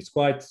important. It's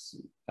quite,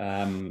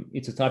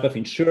 it's a type of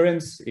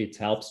insurance. It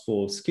helps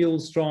for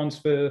skills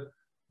transfer,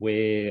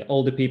 where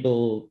older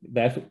people,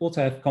 they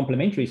also have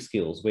complementary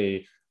skills, where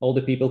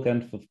older people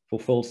can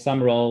fulfill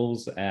some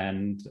roles,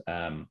 and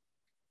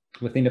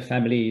within a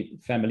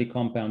family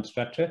compound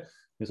structure.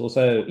 There's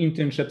also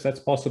internships that's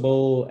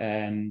possible,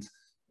 and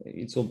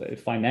it's all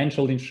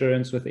financial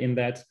insurance within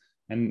that,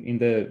 and in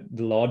the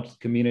larger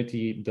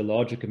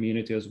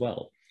community as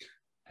well.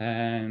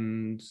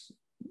 And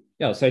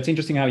yeah, so it's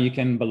interesting how you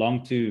can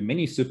belong to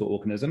many super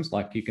organisms.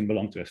 Like, you can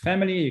belong to a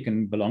family, you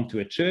can belong to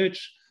a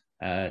church,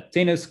 a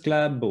tennis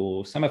club,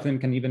 or some of them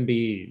can even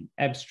be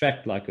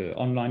abstract, like an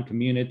online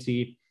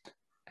community,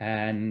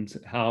 and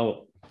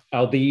how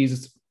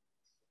these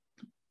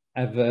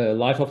have a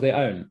life of their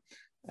own,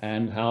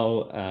 and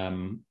how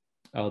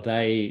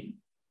they,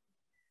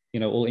 you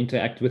know, all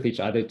interact with each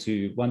other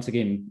to, once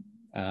again,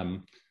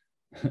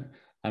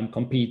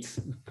 compete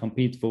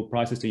for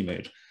prices to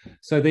emerge.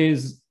 So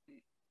there's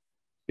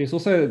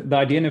also the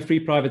idea in a free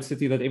private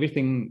city that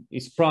everything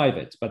is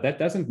private, but that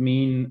doesn't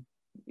mean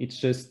it's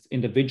just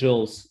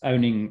individuals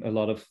owning a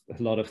lot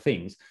of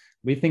things.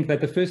 We think that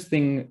the first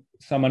thing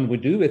someone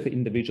would do with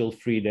individual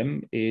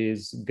freedom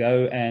is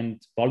go and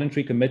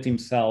voluntarily commit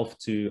himself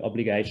to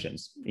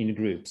obligations in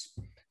groups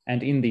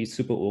and in these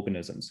super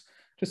organisms,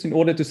 just in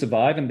order to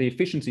survive. And the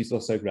efficiency is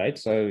also great.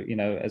 So, you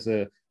know, as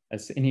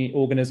any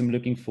organism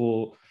looking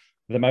for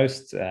the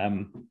most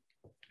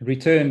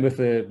return with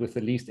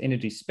the least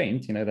energy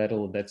spent, you know,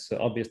 that's the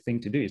obvious thing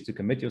to do, is to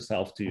commit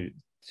yourself to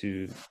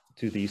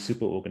these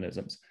super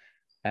organisms.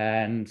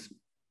 And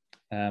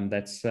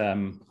that's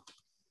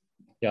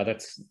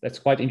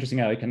quite interesting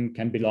how it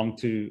can belong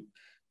to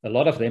a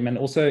lot of them. And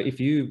also, if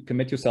you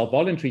commit yourself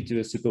voluntarily to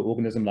a super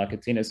organism like a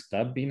tennis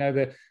club, you know,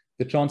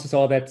 the chances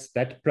are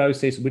that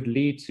process would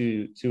lead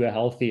to a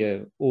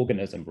healthier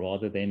organism,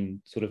 rather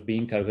than sort of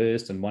being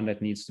coerced and one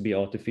that needs to be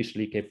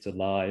artificially kept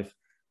alive,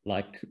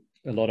 like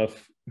a lot of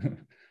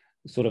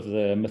sort of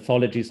the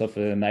mythologies of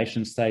a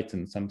nation state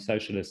and some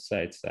socialist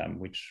states,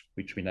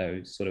 which we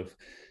know sort of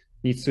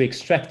needs to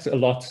extract a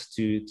lot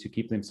to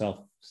keep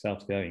themselves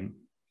going.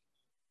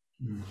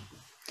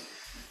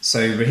 So,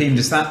 Rahim,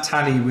 does that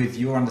tally with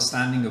your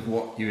understanding of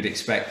what you would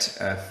expect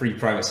free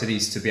private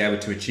cities to be able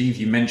to achieve?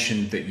 You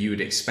mentioned that you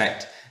would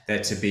expect there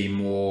to be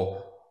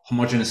more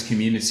homogenous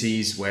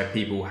communities where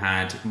people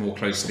had more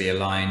closely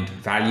aligned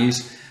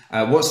values.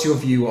 What's your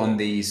view on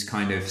these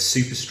kind of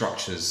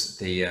superstructures,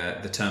 the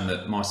term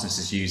that Marthinus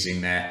is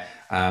using there,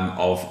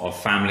 of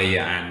family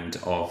and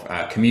of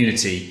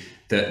community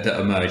that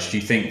emerged? Do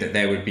you think that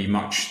they would be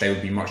much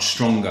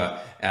stronger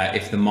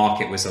if the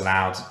market was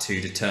allowed to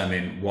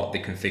determine what the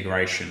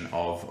configuration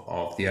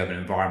of the urban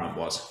environment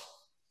was?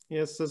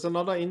 Yes, there's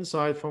another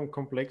insight from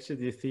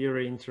complexity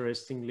theory,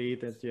 interestingly,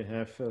 that you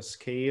have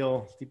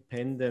scale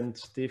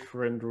dependent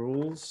different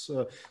rules.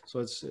 So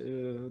it's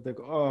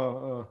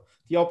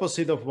the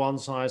opposite of one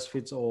size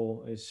fits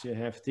all, is you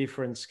have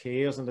different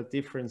scales, and the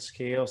different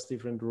scales,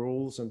 different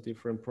rules and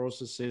different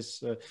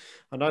processes.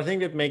 And I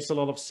think it makes a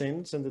lot of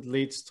sense, and it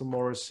leads to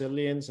more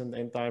resilience and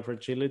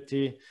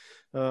anti-fragility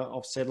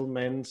of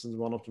settlements, and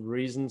one of the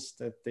reasons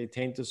that they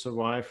tend to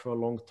survive for a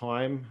long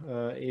time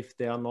if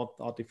they are not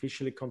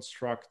artificially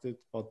constructed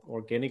but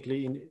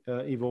organically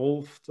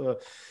evolved.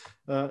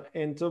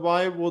 And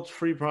why would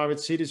free private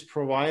cities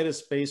provide a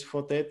space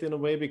for that? In a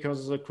way, because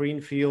it's a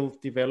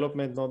greenfield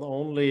development, not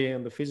only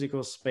in the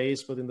physical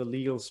space but in the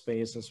legal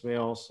space as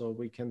well. So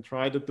we can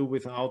try to do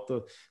without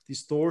the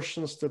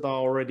distortions that are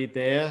already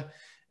there,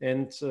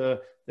 and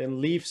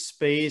then leave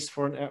space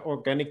for an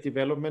organic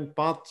development,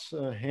 but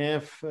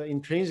have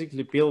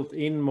intrinsically built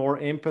in more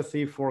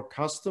empathy for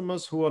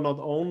customers who are not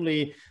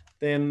only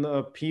then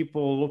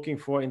people looking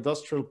for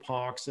industrial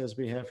parks, as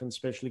we have in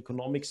special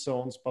economic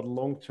zones, but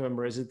long-term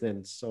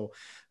residents. So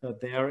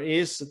there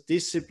is a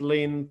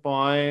discipline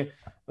by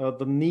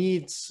the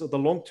needs, the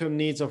long-term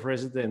needs of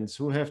residents,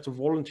 who have to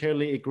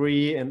voluntarily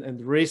agree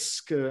and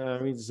risk. I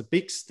mean, it's a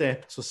big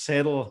step to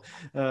settle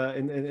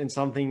in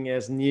something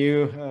as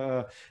new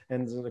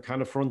and a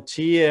kind of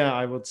frontier,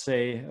 I would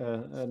say,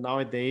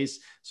 nowadays.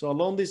 So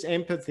along this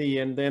empathy,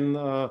 and then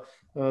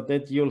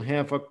that you'll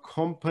have a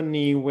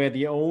company where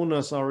the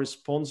owners are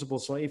responsible.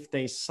 So if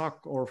they suck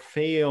or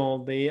fail,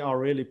 they are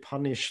really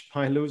punished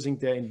by losing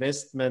their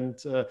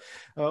investment,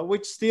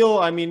 which still,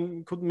 I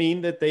mean, could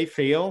mean that they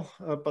fail,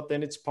 but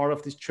then it's part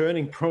of this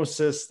churning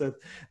process that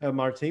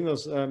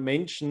Marthinus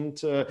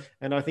mentioned.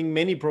 And I think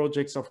many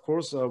projects, of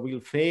course, will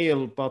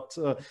fail, but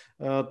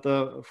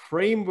the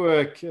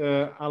framework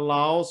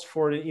allows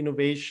for the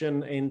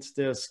innovation and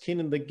the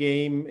skin in the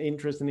game,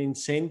 interest and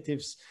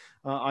incentives.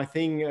 I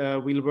think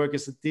will work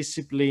as a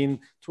discipline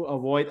to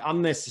avoid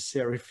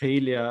unnecessary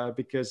failure,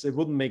 because it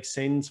wouldn't make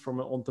sense from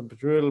an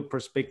entrepreneurial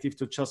perspective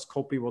to just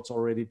copy what's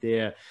already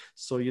there.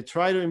 So you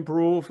try to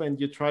improve,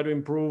 and you try to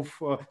improve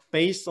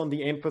based on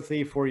the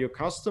empathy for your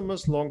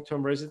customers,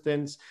 long-term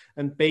residents,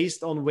 and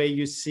based on where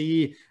you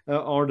see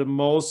are the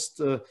most,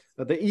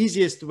 the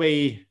easiest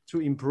way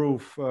to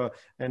improve.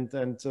 And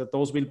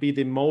those will be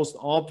the most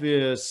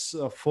obvious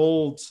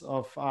faults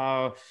of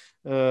our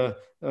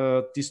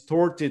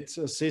distorted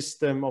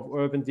system of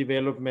urban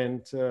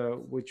development,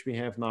 which we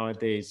have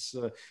nowadays.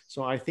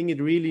 So I think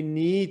it really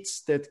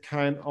needs that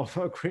kind of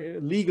a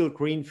legal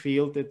green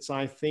field. It's,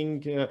 I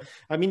think,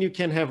 I mean, you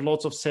can have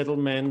lots of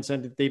settlements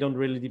and they don't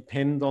really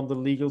depend on the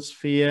legal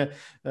sphere,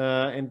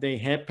 and they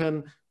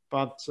happen,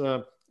 but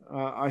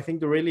I think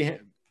to really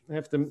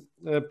have them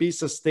be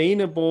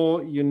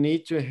sustainable, you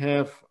need to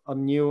have a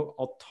new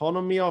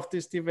autonomy of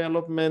this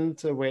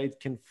development where it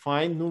can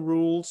find new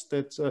rules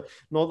that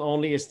not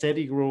only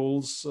aesthetic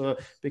rules,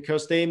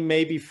 because they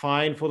may be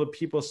fine for the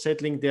people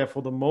settling there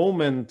for the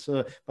moment,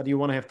 but you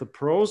want to have the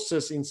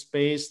process in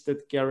space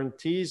that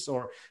guarantees,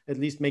 or at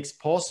least makes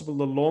possible,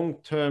 the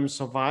long-term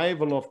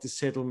survival of the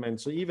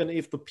settlement. So even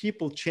if the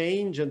people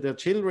change and their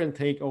children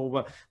take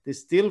over, they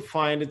still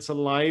find it's a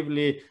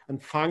lively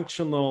and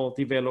functional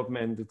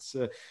development. It's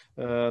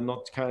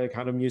not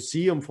kind of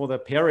museum for their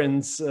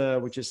parents,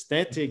 which is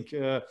static.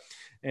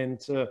 And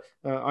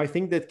I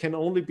think that can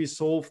only be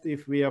solved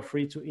if we are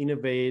free to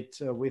innovate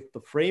with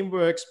the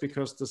frameworks,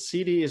 because the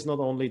city is not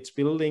only its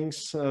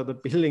buildings, the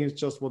building is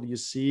just what you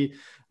see.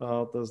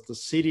 The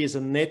city is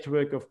a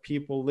network of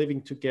people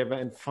living together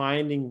and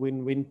finding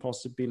win-win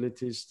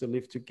possibilities to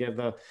live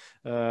together.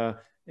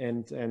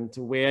 And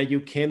where you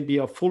can be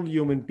a full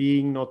human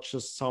being, not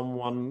just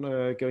someone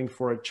going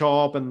for a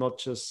job, and not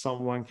just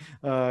someone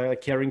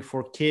caring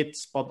for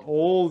kids, but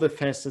all the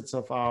facets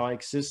of our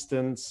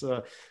existence.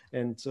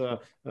 And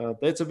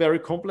that's a very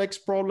complex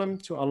problem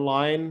to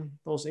align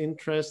those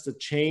interests, the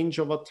change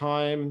over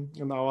time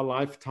in our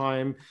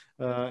lifetime.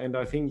 And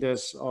I think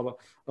there's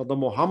the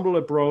more humble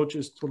approach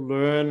is to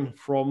learn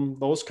from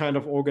those kind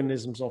of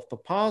organisms of the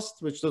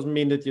past, which doesn't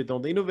mean that you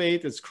don't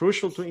innovate. It's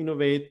crucial to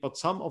innovate, but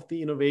some of the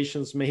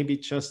innovations may be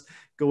just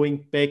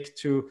going back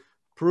to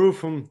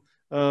proven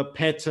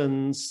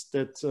patterns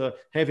that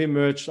have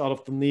emerged out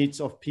of the needs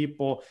of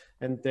people.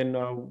 And then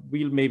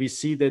we'll maybe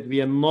see that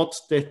we are not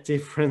that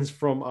different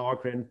from our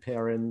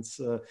grandparents,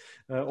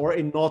 or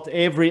in not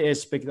every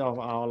aspect of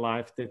our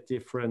life that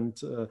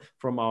different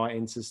from our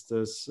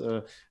ancestors.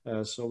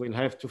 So we'll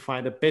have to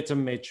find a better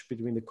match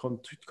between the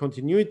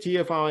continuity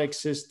of our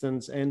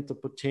existence and the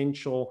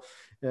potential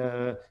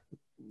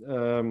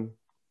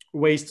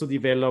ways to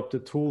develop the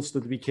tools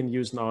that we can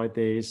use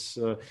nowadays.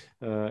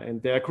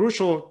 And there are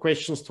crucial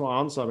questions to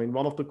answer. I mean,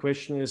 one of the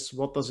questions is,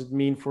 what does it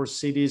mean for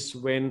cities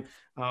when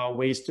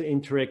ways to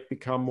interact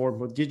become more and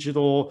more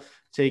digital,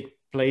 take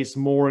place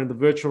more in the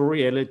virtual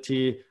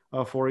reality,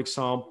 for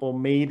example?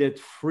 May that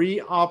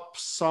free up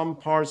some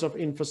parts of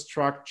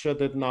infrastructure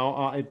that now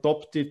are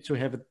adopted to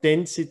have a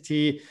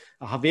density,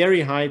 a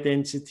very high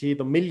density,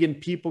 the million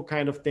people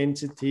kind of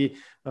density?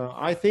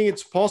 I think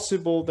it's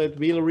possible that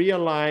we'll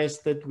realize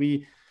that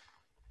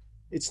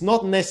it's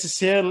not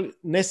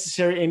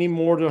necessary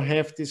anymore to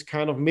have this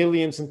kind of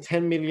millions and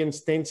 10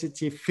 millions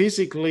density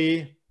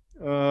physically,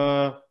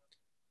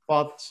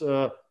 but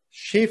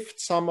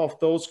shift some of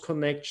those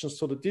connections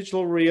to the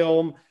digital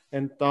realm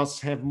and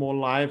thus have more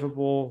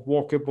livable,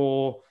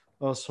 walkable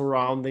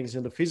surroundings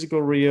in the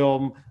physical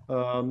realm,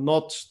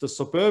 not the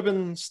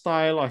suburban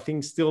style, I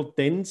think still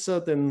denser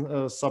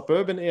than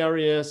suburban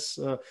areas,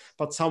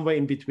 but somewhere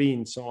in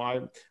between. So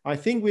I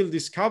think we'll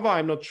discover,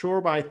 I'm not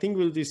sure, but I think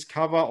we'll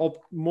discover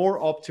more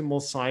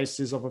optimal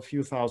sizes of a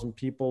few thousand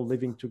people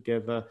living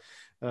together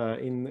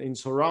in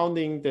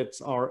surrounding that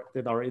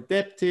are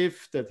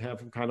adaptive, that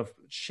have a kind of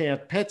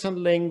shared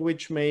pattern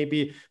language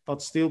maybe,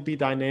 but still be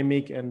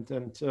dynamic and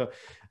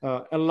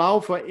allow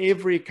for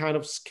every kind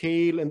of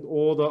scale and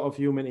order of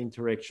human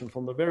interaction,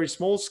 from the very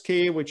small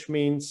scale, which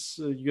means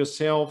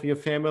yourself, your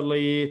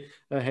family,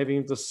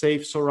 having the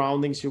safe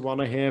surroundings you want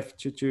to have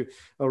to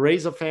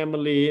raise a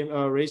family,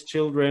 raise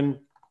children,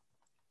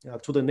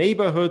 to the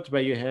neighborhood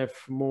where you have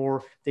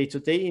more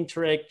day-to-day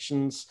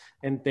interactions,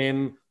 and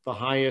then the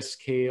higher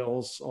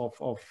scales of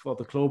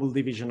the global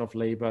division of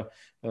labor.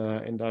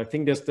 And I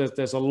think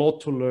there's a lot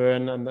to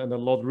learn and a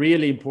lot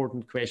really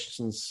important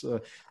questions.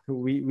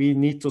 We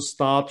need to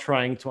start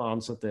trying to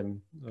answer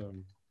them.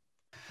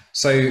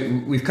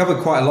 So we've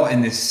covered quite a lot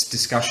in this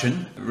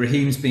discussion.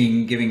 Rahim's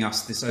been giving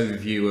us this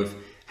overview of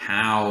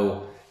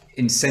how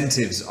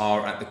incentives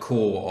are at the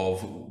core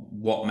of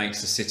what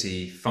makes a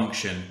city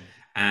function.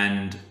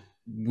 And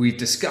we've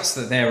discussed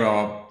that there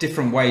are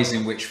different ways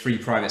in which free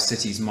private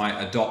cities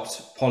might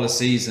adopt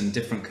policies, and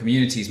different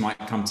communities might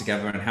come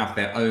together and have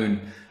their own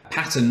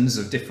patterns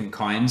of different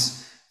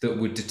kinds that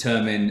would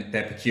determine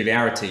their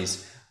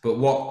peculiarities. But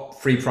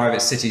what free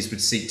private cities would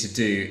seek to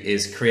do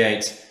is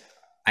create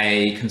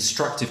a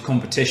constructive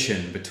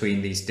competition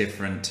between these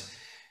different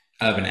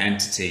urban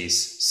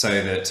entities, so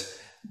that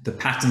the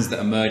patterns that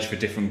emerge for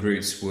different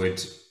groups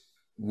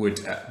would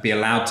be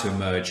allowed to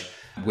emerge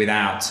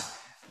without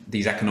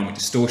these economic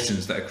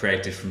distortions that are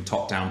created from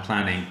top-down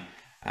planning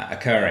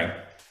occurring.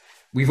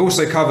 We've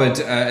also covered,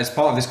 as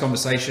part of this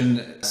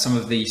conversation, some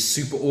of the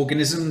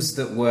superorganisms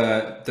that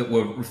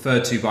were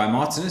referred to by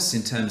Marthinus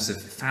in terms of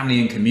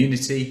family and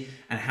community,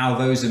 and how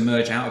those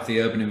emerge out of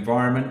the urban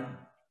environment.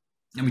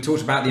 And we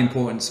talked about the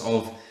importance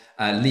of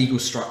legal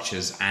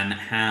structures, and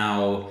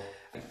how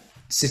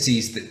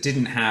cities that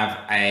didn't have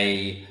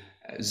a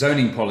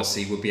zoning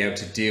policy would be able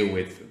to deal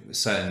with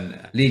certain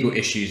legal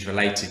issues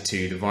related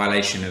to the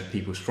violation of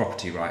people's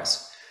property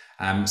rights.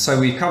 So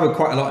we've covered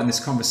quite a lot in this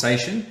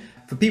conversation.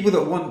 For people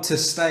that want to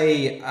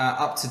stay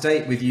up to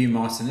date with you,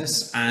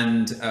 Marthinus,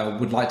 and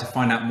would like to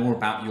find out more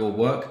about your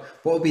work,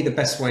 what would be the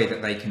best way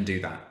that they can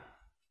do that?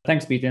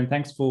 Thanks, Peter, and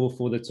thanks for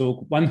the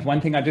talk. One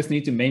thing I just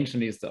need to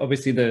mention is that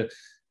obviously the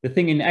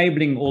thing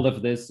enabling all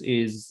of this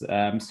is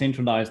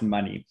centralized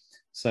money.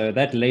 So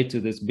that led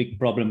to this big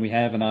problem we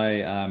have, and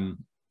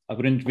I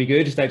wouldn't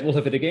regurgitate all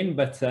of it again,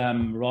 but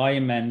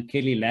Rahim and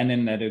Kelly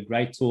Lannon had a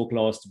great talk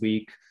last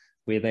week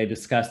where they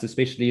discussed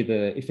especially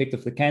the effect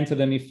of the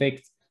Cantillon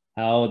effect,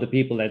 how the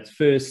people that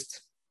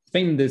first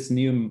spend this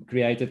new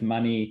created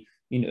money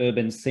in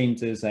urban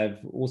centers have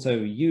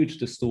also huge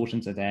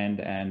distortions at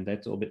hand, and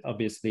that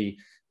obviously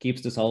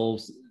keeps this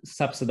whole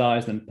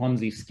subsidized and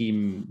Ponzi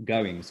scheme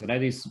going. So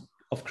that is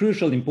of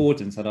crucial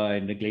importance that I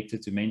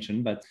neglected to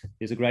mention, but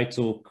there's a great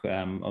talk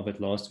of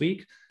it last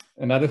week.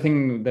 Another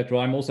thing that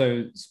Rahim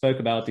also spoke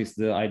about is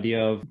the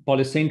idea of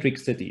polycentric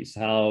cities,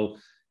 how,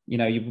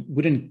 you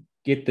wouldn't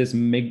get this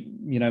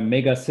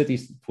mega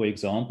cities, for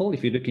example.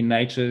 If you look in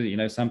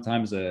nature,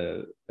 sometimes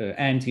a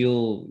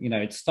anthill,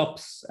 it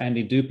stops and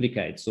it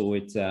duplicates, or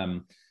it's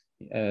a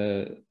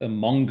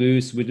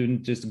mongoose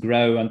wouldn't just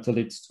grow until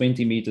it's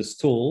 20 meters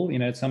tall.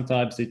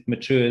 Sometimes it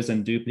matures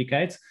and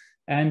duplicates.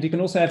 And you can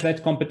also have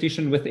that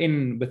competition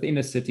within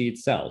a city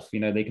itself.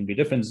 There can be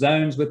different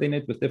zones within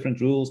it with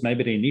different rules.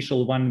 Maybe the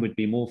initial one would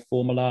be more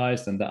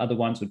formalized and the other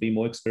ones would be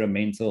more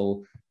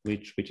experimental,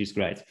 which is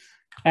great.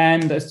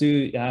 And as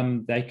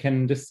to, they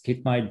can just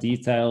get my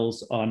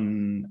details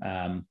on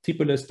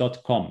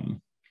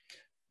tipolis.com.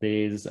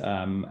 There's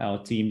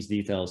our team's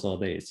details are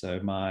there. So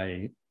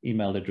my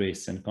email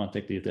address and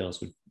contact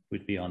details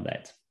would be on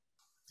that.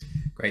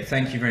 Great.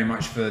 Thank you very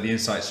much for the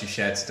insights you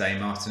shared today,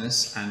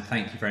 Marthinus, and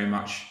thank you very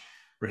much,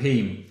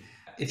 Rahim.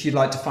 If you'd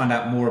like to find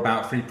out more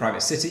about Free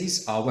Private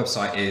Cities, our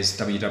website is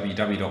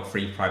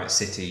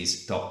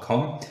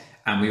www.freeprivatecities.com,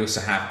 and we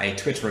also have a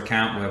Twitter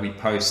account where we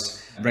post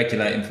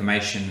regular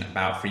information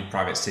about Free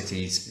Private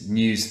Cities,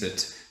 news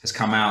that has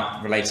come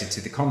out related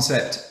to the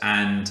concept,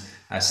 and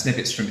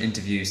snippets from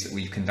interviews that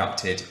we've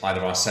conducted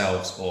either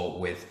ourselves or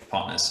with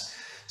partners.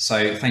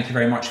 So thank you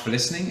very much for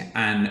listening,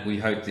 and we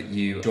hope that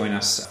you join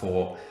us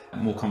for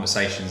more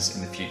conversations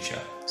in the future.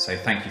 So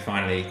thank you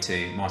finally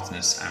to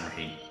Marthinus and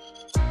Rahim.